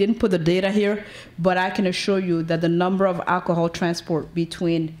number, we didn't put the data here, but I can assure you that the number of alcohol transport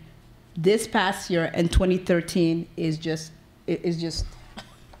between this past year and 2013 is just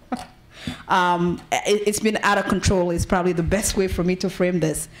it's been out of control is probably the best way for me to frame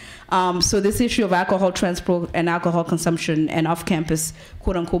this. So this issue of alcohol transport and alcohol consumption and off-campus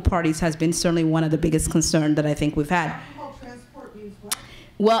quote-unquote parties has been certainly one of the biggest concerns that I think we've had. Alcohol transport means what?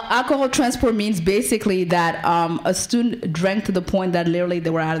 Well, alcohol transport means basically that a student drank to the point that literally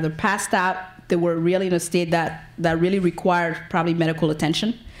they were either passed out, they were really in a state that really required probably medical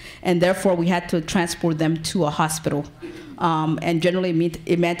attention, and therefore we had to transport them to a hospital. And generally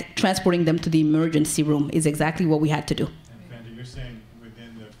it meant transporting them to the emergency room is exactly what we had to do. And Fanta, you're saying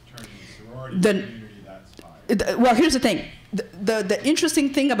within the fraternity sorority community, that's fine. Well, here's the thing. The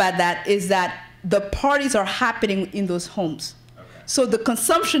interesting thing about that is that the parties are happening in those homes. Okay. So the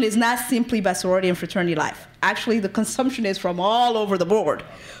consumption is not simply by sorority and fraternity life. Actually, the consumption is from all over the board.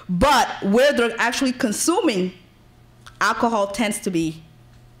 But where they're actually consuming alcohol tends to be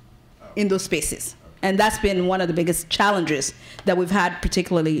in those spaces. And that's been one of the biggest challenges that we've had,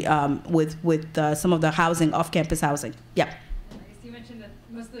 particularly with some of the housing, off-campus housing. Yeah. You mentioned that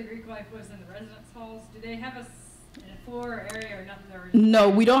most of the Greek life was in the residence halls. Do they have a floor area or nothing? No,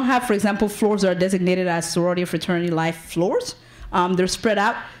 we don't have, for example, floors that are designated as sorority or fraternity life floors. They're spread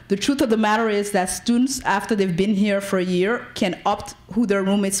out. The truth of the matter is that students, after they've been here for a year, can opt who their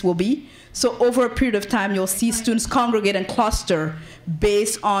roommates will be. So over a period of time, you'll see students congregate and cluster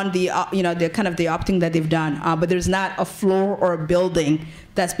based on the, the kind of the opting that they've done. But there's not a floor or a building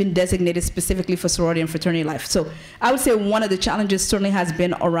that's been designated specifically for sorority and fraternity life. So I would say one of the challenges certainly has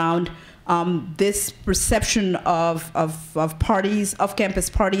been around this perception of parties, off-campus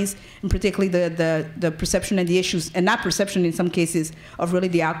parties, and particularly the perception and the issues, and not perception in some cases, of really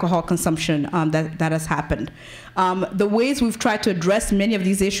the alcohol consumption that has happened. The ways we've tried to address many of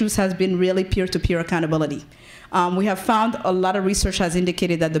these issues has been really peer-to-peer accountability. We have found a lot of research has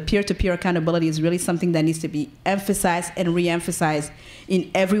indicated that the peer-to-peer accountability is really something that needs to be emphasized and re-emphasized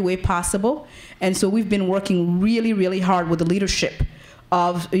in every way possible. And so we've been working really, really hard with the leadership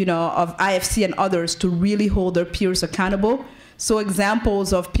of IFC and others to really hold their peers accountable. So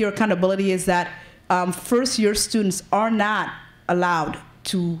examples of peer accountability is that first-year students are not allowed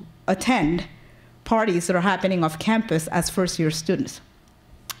to attend parties that are happening off campus as first-year students.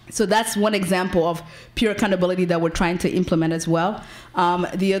 So that's one example of peer accountability that we're trying to implement as well.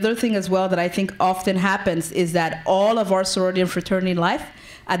 The other thing as well that I think often happens is that all of our sorority and fraternity life,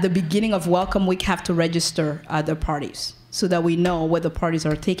 at the beginning of Welcome Week, have to register their parties, so that we know where the parties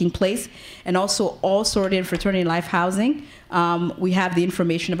are taking place. And also all sorority and fraternity life housing, we have the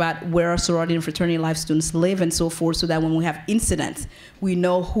information about where our sorority and fraternity life students live and so forth, so that when we have incidents, we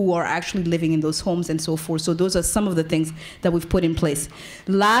know who are actually living in those homes and so forth. So those are some of the things that we've put in place.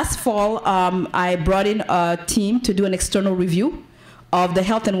 Last fall, I brought in a team to do an external review of the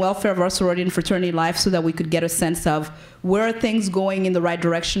health and welfare of our sorority and fraternity life, so that we could get a sense of where are things going in the right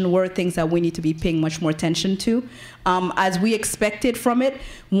direction, where are things that we need to be paying much more attention to. As we expected from it,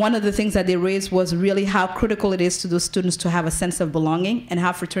 one of the things that they raised was really how critical it is to those students to have a sense of belonging, and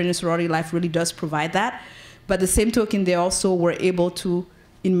how fraternity and sorority life really does provide that. But the same token, they also were able to,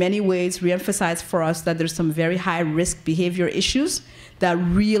 in many ways, reemphasize for us that there's some very high-risk behavior issues that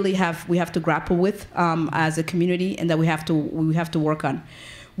really we have to grapple with as a community, and that we have to work on.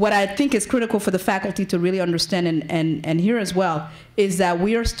 What I think is critical for the faculty to really understand and hear as well is that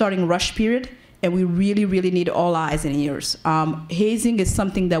we are starting rush period, and we really, really need all eyes and ears. Hazing is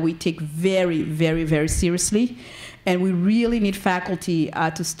something that we take very, very, very seriously, and we really need faculty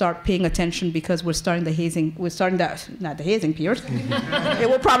to start paying attention, because we're starting the hazing. We're starting not the hazing period. It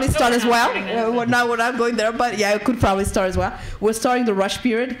will probably start as well. We're not going there, but yeah, it could probably start as well. We're starting the rush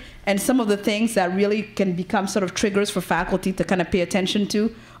period, and some of the things that really can become sort of triggers for faculty to kind of pay attention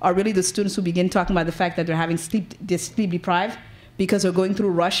to are really the students who begin talking about the fact that they're having sleep deprived because they're going through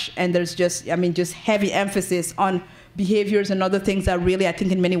rush, and there's just heavy emphasis on behaviors and other things that really, I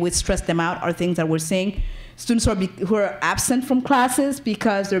think, in many ways stress them out, are things that we're seeing. Students who are absent from classes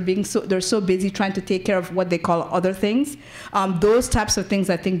because they're so busy trying to take care of what they call other things. Those types of things,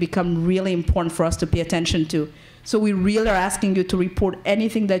 I think, become really important for us to pay attention to. So we really are asking you to report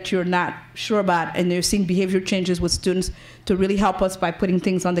anything that you're not sure about, and you're seeing behavior changes with students, to really help us by putting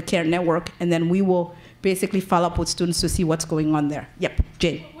things on the CARE network, and then we will basically follow up with students to see what's going on there. Yep,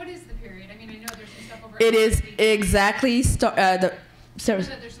 Jane. What is the period? I mean, I know there's some stuff over. It is exactly there's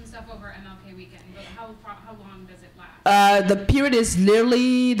some stuff over MLK weekend, but how long does it last? The period is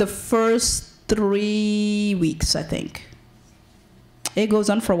literally the first 3 weeks, I think. It goes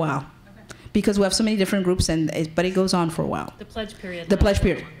on for a while. Because we have so many different groups, but it goes on for a while. The pledge period. The pledge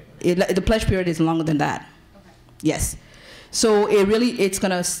period. The pledge period is longer than that. Okay. Yes. So it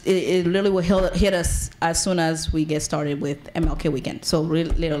really will hit us as soon as we get started with MLK weekend. So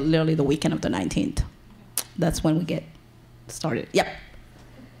literally the weekend of the 19th. That's when we get started. Yep.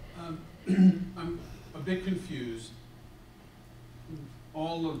 I'm a bit confused.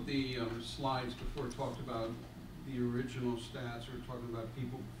 All of the slides before talked about the original stats, we're talking about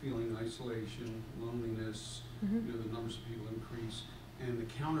people feeling isolation, loneliness, the numbers of people increase, and the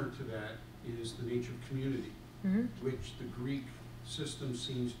counter to that is the nature of community, which the Greek system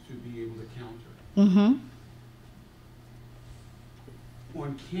seems to be able to counter.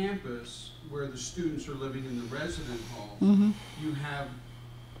 On campus, where the students are living in the resident halls, you have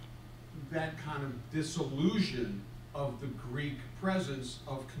that kind of disillusion of the Greek presence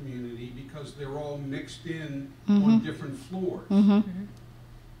of community, because they're all mixed in on different floors.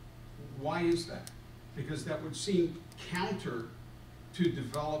 Why is that? Because that would seem counter to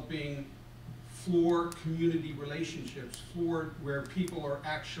developing for community relationships, for where people are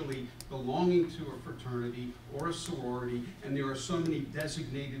actually belonging to a fraternity or a sorority, and there are so many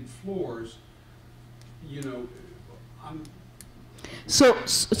designated floors, you know, So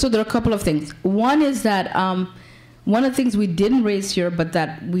there are a couple of things. One is that one of the things we didn't raise here, but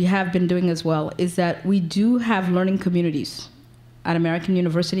that we have been doing as well, is that we do have learning communities at American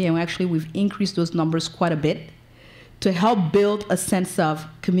University, and actually we've increased those numbers quite a bit to help build a sense of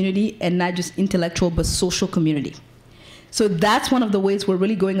community, and not just intellectual, but social community. So that's one of the ways we're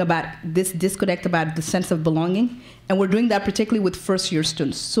really going about this disconnect about the sense of belonging, and we're doing that particularly with first-year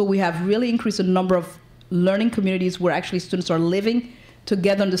students. So we have really increased the number of learning communities where actually students are living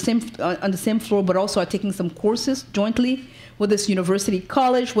together on the same floor, but also are taking some courses jointly, whether it's university,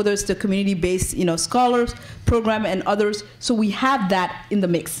 college, whether it's the community-based, scholars program and others. So we have that in the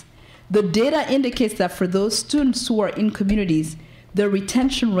mix. The data indicates that for those students who are in communities, their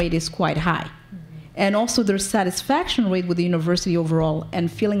retention rate is quite high. And also their satisfaction rate with the university overall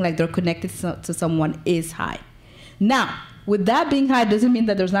and feeling like they're connected to someone is high. Now, with that being high, doesn't mean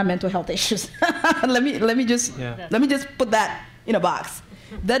that there's not mental health issues. let me just put that in a box.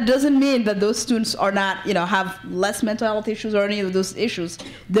 That doesn't mean that those students are not, have less mental health issues or any of those issues.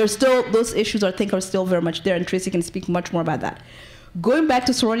 Those issues I think are still very much there, and Traci can speak much more about that. Going back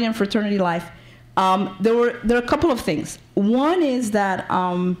to sorority and fraternity life, there are a couple of things. One is that,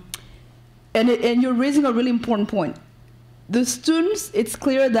 and you're raising a really important point. The students, it's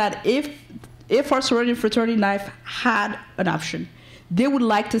clear that if our sorority and fraternity life had an option, they would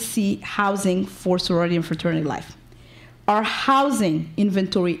like to see housing for sorority and fraternity life. Our housing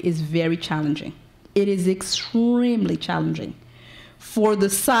inventory is very challenging. It is extremely challenging for the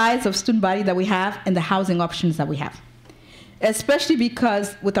size of student body that we have and the housing options that we have. Especially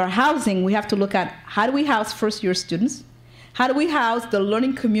because with our housing, we have to look at how do we house first-year students? How do we house the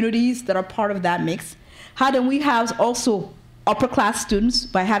learning communities that are part of that mix? How do we house also upper-class students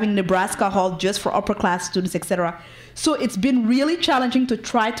by having Nebraska Hall just for upper-class students, et cetera? So it's been really challenging to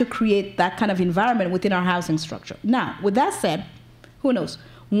try to create that kind of environment within our housing structure. Now, with that said, who knows?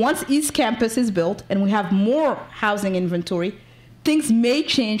 Once East Campus is built and we have more housing inventory, things may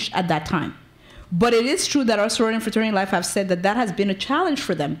change at that time. But it is true that our sorority and fraternity life have said that has been a challenge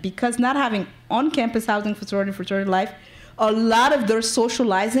for them, because not having on-campus housing for sorority and fraternity life, a lot of their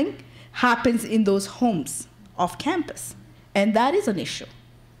socializing happens in those homes off campus. And that is an issue.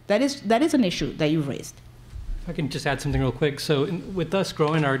 That is an issue that you've raised. If I can just add something real quick. So with us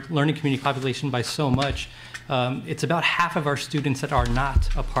growing our learning community population by so much, it's about half of our students that are not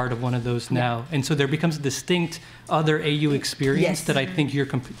a part of one of those now. Yeah. And so there becomes a distinct other AU experience that I think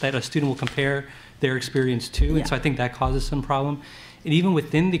that a student will compare their experience to. Yeah. And so I think that causes some problem. And even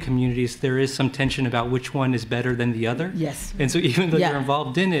within the communities, there is some tension about which one is better than the other. Yes. And so even though you're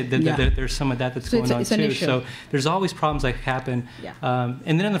involved in it, there's some of that that's going on too. So there's always problems that happen. Yeah.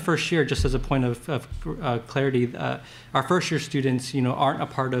 And then in the first year, just as a point of clarity, our first year students, aren't a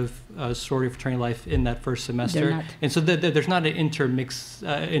part of sorority fraternity life in that first semester. They're not. And so there's not an intermix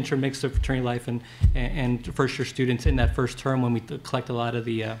of fraternity life and first year students in that first term when we collect a lot of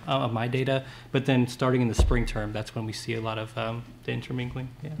the of my data. But then starting in the spring term, that's when we see a lot of the intermingling.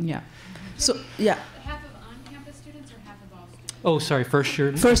 Yeah. So half of on-campus students or half of all students? Oh, sorry, first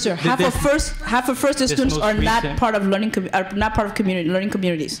year. First year. Half of first year students are not part of learning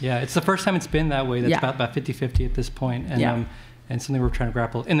communities. Yeah, it's the first time it's been that way. That's about 50-50 at this point, and and something we're trying to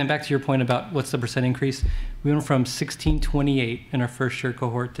grapple. And then back to your point about what's the percent increase, we went from 1628 in our first year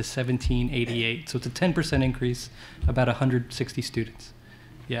cohort to 1788. So it's a 10% increase, about 160 students.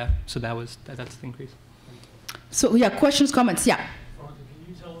 Yeah, so that's the increase. So questions, comments, Fanta, can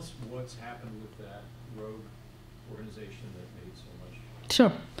you tell us what's happened with that rogue organization that made so much?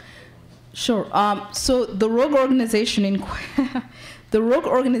 Sure. So the rogue organization in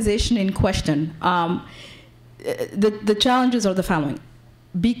question, the challenges are the following.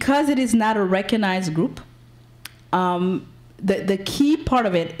 Because it is not a recognized group, the key part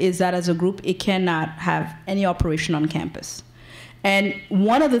of it is that as a group, it cannot have any operation on campus. And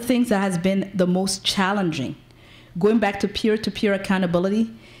one of the things that has been the most challenging, going back to peer-to-peer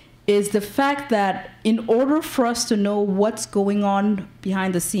accountability, is the fact that in order for us to know what's going on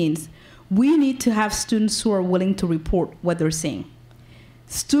behind the scenes, we need to have students who are willing to report what they're seeing.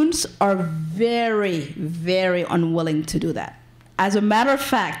 Students are very, very unwilling to do that. As a matter of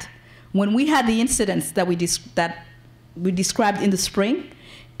fact, when we had the incidents that we described in the spring,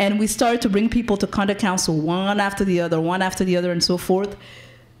 and we started to bring people to conduct counsel one after the other, and so forth,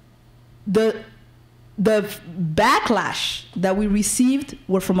 the backlash that we received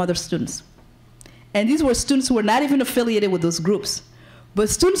were from other students. And these were students who were not even affiliated with those groups,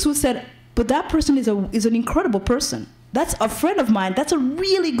 but students who said, but that person is an incredible person. That's a friend of mine. That's a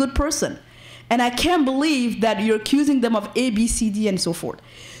really good person. And I can't believe that you're accusing them of A, B, C, D, and so forth.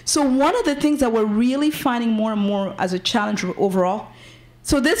 So one of the things that we're really finding more and more as a challenge overall,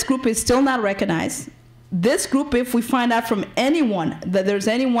 so this group is still not recognized. This group, if we find out from anyone that there's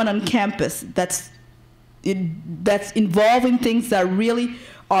anyone on campus that's involved in things that really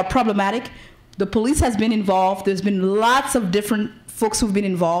are problematic, the police has been involved. There's been lots of different folks who've been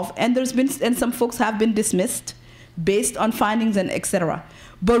involved, and some folks have been dismissed based on findings and etc.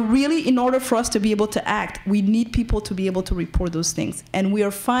 But really, in order for us to be able to act, we need people to be able to report those things. And we are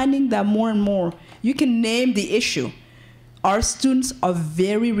finding that more and more, you can name the issue. Our students are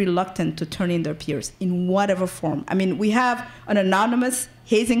very reluctant to turn in their peers in whatever form. I mean, we have an anonymous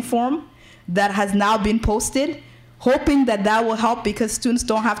hazing form that has now been posted, hoping that that will help because students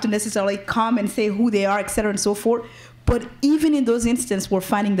don't have to necessarily come and say who they are, et cetera, and so forth. But even in those instances, we're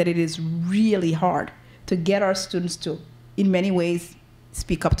finding that it is really hard to get our students to, in many ways,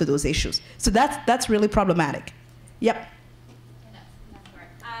 speak up to those issues. So that's really problematic. Yep.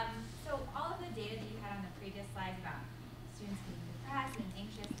 So all of the data that you had on the previous slides about students being depressed and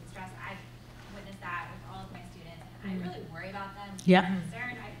anxious and stressed, I've witnessed that with all of my students, and I really worry about them. Yeah. I'm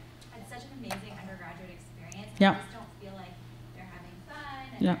concerned. I've had such an amazing undergraduate experience. And Yeah. I just don't feel like they're having fun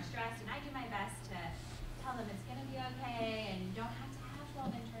and Yeah. they're stressed, and I do my best to tell them it's going to be okay and you don't have to have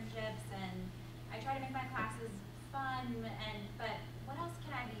 12 internships, and I try to make my classes fun, but what else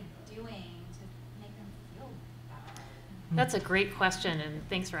can I be doing to make them feel better? That's a great question, and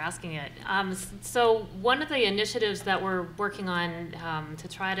thanks for asking it. So one of the initiatives that we're working on to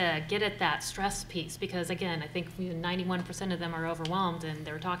try to get at that stress piece, because again, I think 91% of them are overwhelmed, and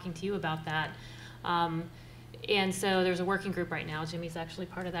they're talking to you about that. And so there's a working group right now. Jimmy's actually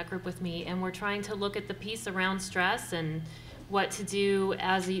part of that group with me, and we're trying to look at the piece around stress and what to do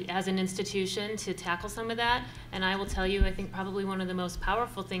as an institution to tackle some of that. And I will tell you, I think probably one of the most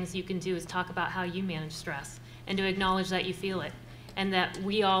powerful things you can do is talk about how you manage stress and to acknowledge that you feel it and that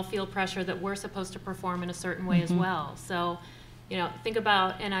we all feel pressure that we're supposed to perform in a certain way as well. So, you know, think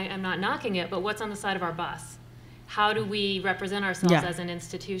about, and I'm not knocking it, but what's on the side of our bus? How do we represent ourselves as an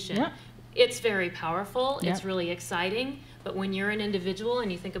institution? Yeah. It's very powerful, Yeah. it's really exciting, but when you're an individual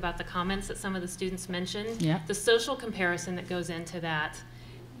and you think about the comments that some of the students mentioned, Yeah. the social comparison that goes into that,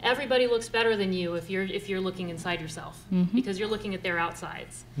 everybody looks better than you if you're looking inside yourself, because you're looking at their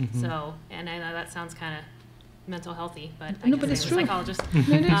outsides. So, and I know that sounds kind of mental healthy, but I No, guess but I'm it's a true. psychologist.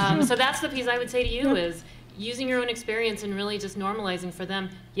 So that's the piece I would say to you is using your own experience and really just normalizing for them,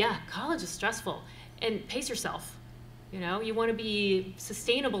 yeah, college is stressful, and pace yourself. You know, you want to be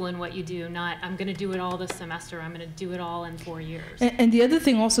sustainable in what you do, not I'm going to do it all this semester, I'm going to do it all in 4 years. And the other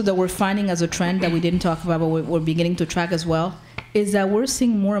thing also that we're finding as a trend that we didn't talk about, but we're beginning to track as well, is that we're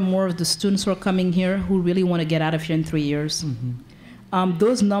seeing more and more of the students who are coming here who really want to get out of here in 3 years.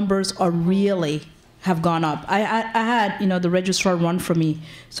 Those numbers are really have gone up. I had, you know, the registrar run for me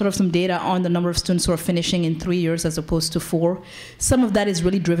sort of some data on the number of students who are finishing in 3 years as opposed to 4. Some of that is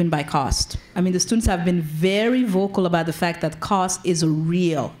really driven by cost. I mean, the students have been very vocal about the fact that cost is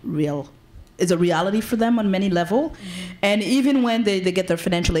a is a reality for them on many levels. And even when they get their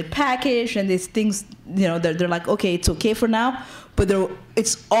financial aid package and these things, you know, they're like, okay, it's okay for now, but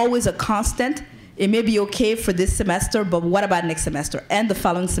it's always a constant. It may be okay for this semester, but what about next semester and the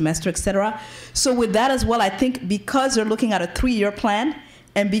following semester, et cetera? So with that as well, I think because they're looking at a 3-year plan,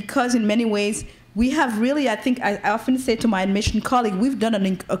 and because in many ways we have really, I think I often say to my admission colleague, we've done an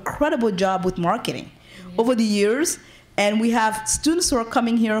incredible job with marketing over the years, and we have students who are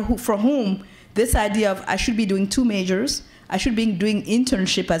coming here for whom this idea of I should be doing 2 majors, I should be doing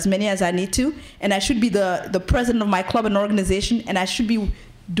internship as many as I need to, and I should be the president of my club and organization, and I should be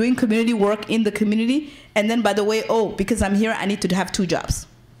doing community work in the community, and then by the way, oh, because I'm here, I need to have 2 jobs.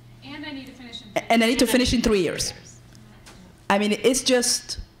 And I need to finish in 3 years. And I need to finish in 3 years. I mean, it's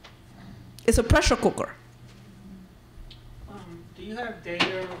a pressure cooker. Do you have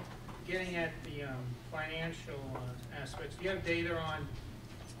data, getting at the financial aspects, do you have data on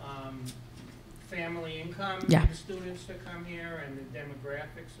family income of the students that come here and the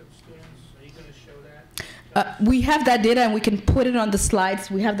demographics of students? Are you going to show that? We have that data, and we can put it on the slides.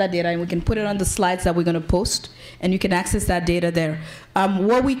 We have that data, and we can put it on the slides that we're going to post, and you can access that data there.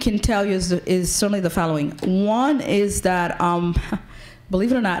 What we can tell you is certainly the following. One is that,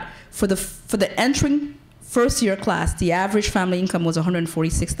 believe it or not, for the entering first-year class, the average family income was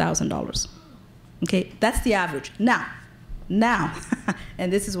 $146,000. Okay, that's the average. Now,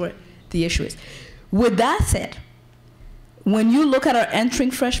 and this is where the issue is. With that said, when you look at our entering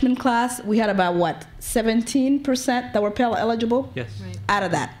freshman class, we had about, what, 17% that were Pell eligible? Yes. Right. Out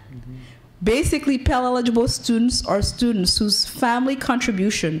of that. Basically, Pell eligible students are students whose family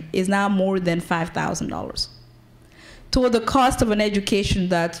contribution is now more than $5,000 toward the cost of an education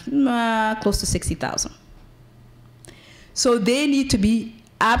that's close to $60,000. So they need to be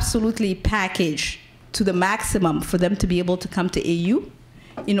absolutely packaged to the maximum for them to be able to come to AU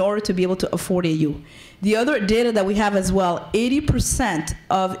in order to be able to afford AU. The other data that we have as well, 80%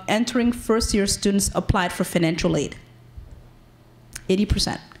 of entering first-year students applied for financial aid.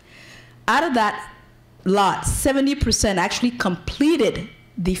 80%. Out of that lot, 70% actually completed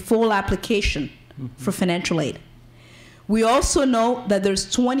the full application for financial aid. We also know that there's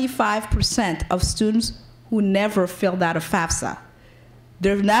 25% of students who never filled out a FAFSA.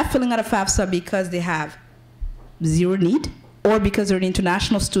 They're not filling out a FAFSA because they have zero need or because they're an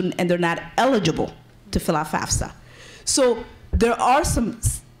international student and they're not eligible to fill out FAFSA. So there are some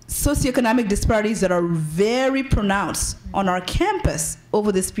socioeconomic disparities that are very pronounced on our campus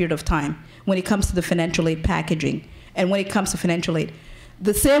over this period of time when it comes to the financial aid packaging and when it comes to financial aid.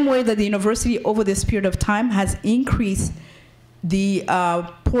 The same way that the university over this period of time has increased the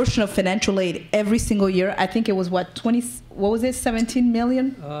portion of financial aid every single year. I think it was what, 17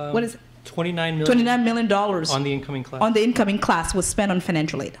 million? What is it? $29 million. $29 million on the incoming class. On the incoming class was spent on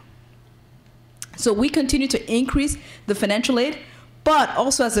financial aid. So we continue to increase the financial aid, but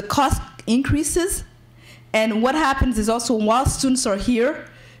also as the cost increases, and what happens is also while students are here,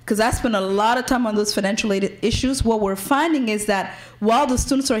 because I spend a lot of time on those financial aid issues, what we're finding is that while the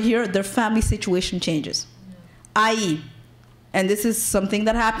students are here, their family situation changes. I.e., and this is something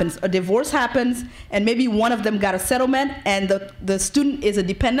that happens, a divorce happens, and maybe one of them got a settlement, and the student is a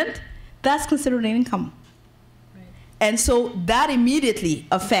dependent, that's considered an income. Right. And so that immediately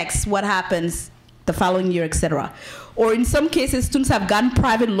affects what happens the following year, et cetera. Or in some cases, students have gotten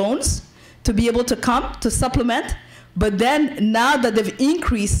private loans to be able to come to supplement, but then now that they've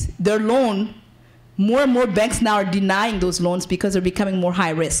increased their loan, more and more banks now are denying those loans because they're becoming more high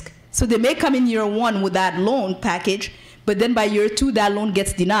risk. So they may come in year one with that loan package, but then by year two, that loan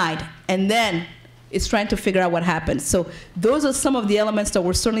gets denied, and then it's trying to figure out what happens. So those are some of the elements that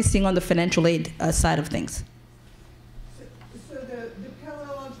we're certainly seeing on the financial aid side of things. So the Pell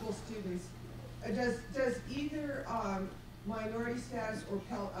eligible students, does either minority status or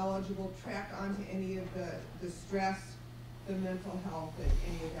Pell eligible track onto any of the stress, the mental health, and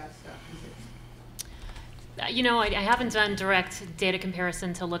any of that stuff? You know, I haven't done direct data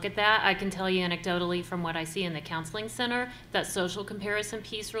comparison to look at that. I can tell you anecdotally from what I see in the counseling center, that social comparison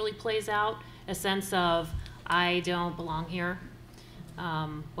piece really plays out, a sense of, I don't belong here.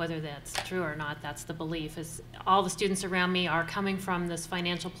 Whether that's true or not, that's the belief, is all the students around me are coming from this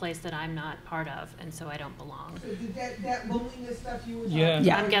financial place that I'm not part of, and so I don't belong. So did that loneliness stuff you were talking about?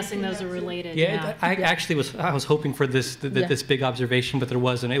 Yeah, I'm guessing those are related. Yeah, I actually was hoping for this big observation, but there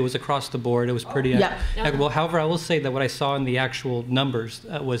wasn't. It was across the board. It was pretty well. However, I will say that what I saw in the actual numbers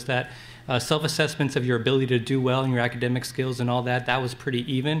was that self-assessments of your ability to do well in your academic skills and all that, that was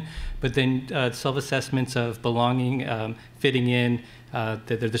pretty even. But then self-assessments of belonging, fitting in,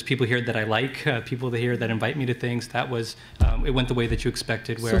 there's people here that I like, people here that invite me to things, that was, it went the way that you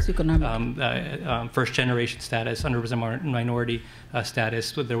expected, where first generation status, underrepresented minority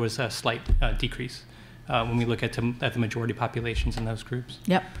status, there was a slight decrease when we look at the majority populations in those groups.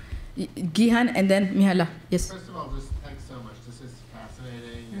 Yep. Gihan and then Mihaela. Yes. First of all, just thanks so much. This is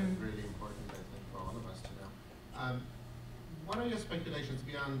fascinating and really important, I think, for all of us to know. What are your speculations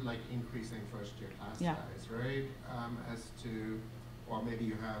beyond like increasing first year class size, right? As to, or maybe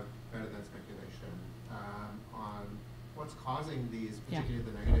you have better than speculation on what's causing these, particularly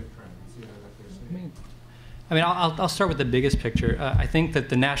the negative trends, you know, that they're seeing. I mean, I'll start with the biggest picture. I think that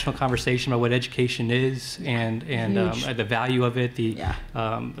the national conversation about what education is and the value of it,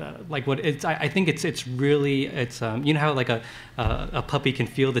 like what it's, I think it's really, you know how like a puppy can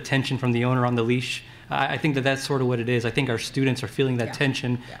feel the tension from the owner on the leash. I think that that's sort of what it is. I think our students are feeling that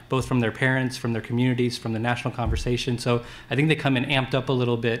tension, both from their parents, from their communities, from the national conversation. So I think they come in amped up a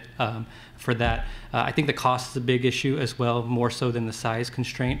little bit for that. I think the cost is a big issue as well, more so than the size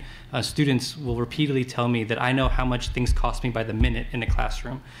constraint. Students will repeatedly tell me that I know how much things cost me by the minute in a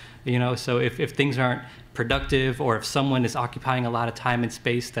classroom. You know, so if things aren't productive, or if someone is occupying a lot of time and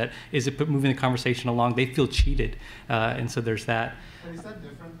space that isn't moving the conversation along, they feel cheated. And so there's that. And is that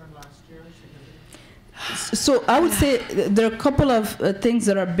different than last year? So I would say there are a couple of things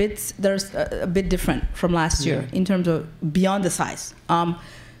that are a bit different from last year in terms of beyond the size.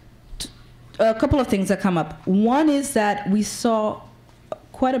 A couple of things that come up. One is that we saw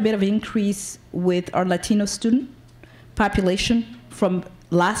quite a bit of increase with our Latino student population from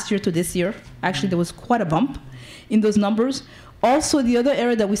last year to this year. Actually, there was quite a bump in those numbers. Also, the other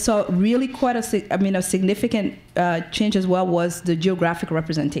area that we saw really quite a significant change as well was the geographic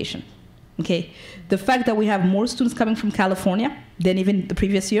representation. Okay, the fact that we have more students coming from California than even the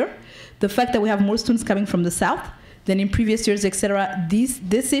previous year, the fact that we have more students coming from the South than in previous years, etc.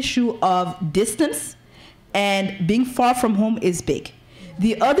 This issue of distance and being far from home is big.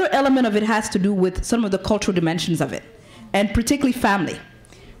 The other element of it has to do with some of the cultural dimensions of it, and particularly family.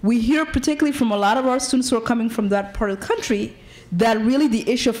 We hear particularly from a lot of our students who are coming from that part of the country that really the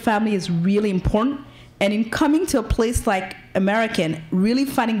issue of family is really important. And in coming to a place like American, really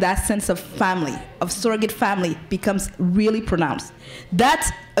finding that sense of family, of surrogate family, becomes really pronounced.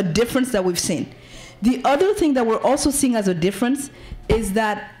 That's a difference that we've seen. The other thing that we're also seeing as a difference is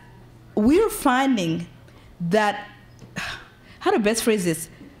that we're finding that, how to best phrase this?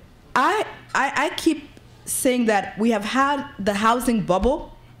 I keep saying that we have had the housing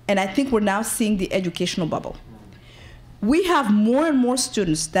bubble, and I think we're now seeing the educational bubble. We have more and more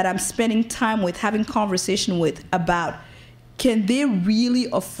students that I'm spending time with, having conversation with about, can they really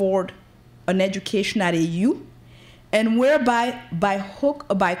afford an education at AU? And whereby, by hook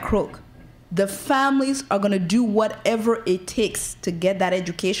or by crook, the families are going to do whatever it takes to get that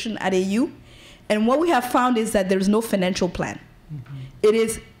education at AU. And what we have found is that there's no financial plan. Mm-hmm. It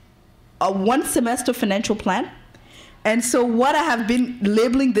is a one-semester financial plan. And so what I have been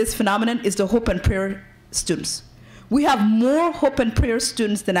labeling this phenomenon is the hope and prayer students. We have more hope and prayer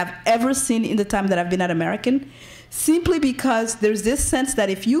students than I've ever seen in the time that I've been at American, simply because there's this sense that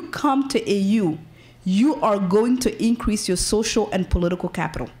if you come to AU, you are going to increase your social and political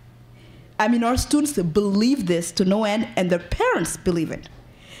capital. I mean, our students believe this to no end, and their parents believe it.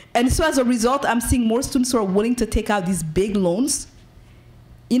 And so as a result, I'm seeing more students who are willing to take out these big loans,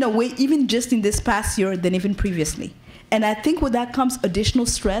 in a way, even just in this past year than even previously. And I think with that comes additional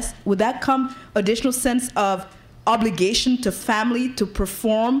stress, with that come additional sense of obligation to family, to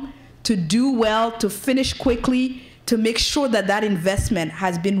perform, to do well, to finish quickly, to make sure that that investment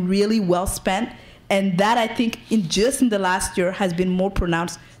has been really well spent. And that, I think, just in the last year has been more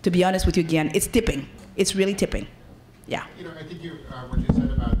pronounced, to be honest with you again. It's tipping. It's really tipping. Yeah. You know, I think what you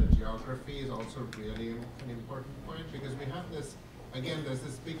said about the geography is also really an important point, because we have this, again, there's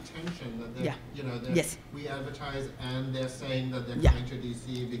this big tension that, yeah. You know, that yes. we advertise and they're saying that they're yeah. coming to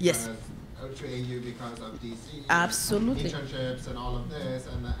DC because, yes. To AU because of DC. Absolutely. Internships and all of this,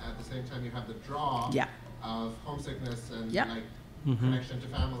 and at the same time you have the draw yeah. of homesickness and yeah. like mm-hmm. connection to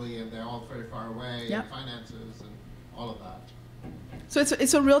family, and they're all very far away, yeah. and finances and all of that. So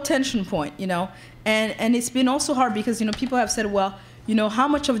it's a real tension point, you know, and it's been also hard because, you know, people have said, well, you know, how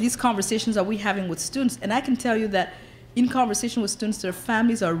much of these conversations are we having with students? And I can tell you that in conversation with students, their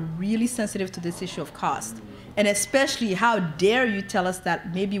families are really sensitive to this issue of cost. And especially, how dare you tell us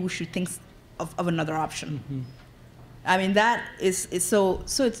that maybe we should think of another option. Mm-hmm. I mean, that is so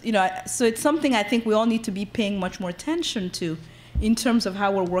it's, you know, so it's something I think we all need to be paying much more attention to in terms of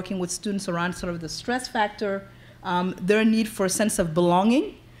how we're working with students around sort of the stress factor, their need for a sense of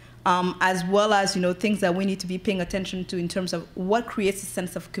belonging, as well as, you know, things that we need to be paying attention to in terms of what creates a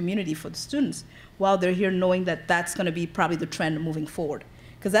sense of community for the students while they're here, knowing that that's going to be probably the trend moving forward.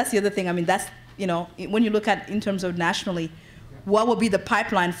 Because that's the other thing. I mean, that's, you know, when you look at in terms of nationally, what will be the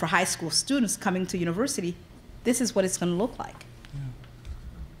pipeline for high school students coming to university, this is what it's going to look like. Yeah.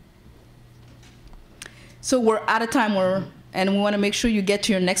 So we're out of time, and we want to make sure you get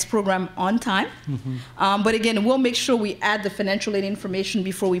to your next program on time. Mm-hmm. But again, we'll make sure we add the financial aid information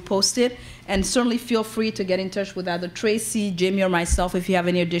before we post it. And certainly feel free to get in touch with either Traci, Jimmy, or myself if you have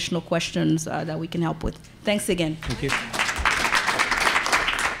any additional questions that we can help with. Thanks again. Thank you.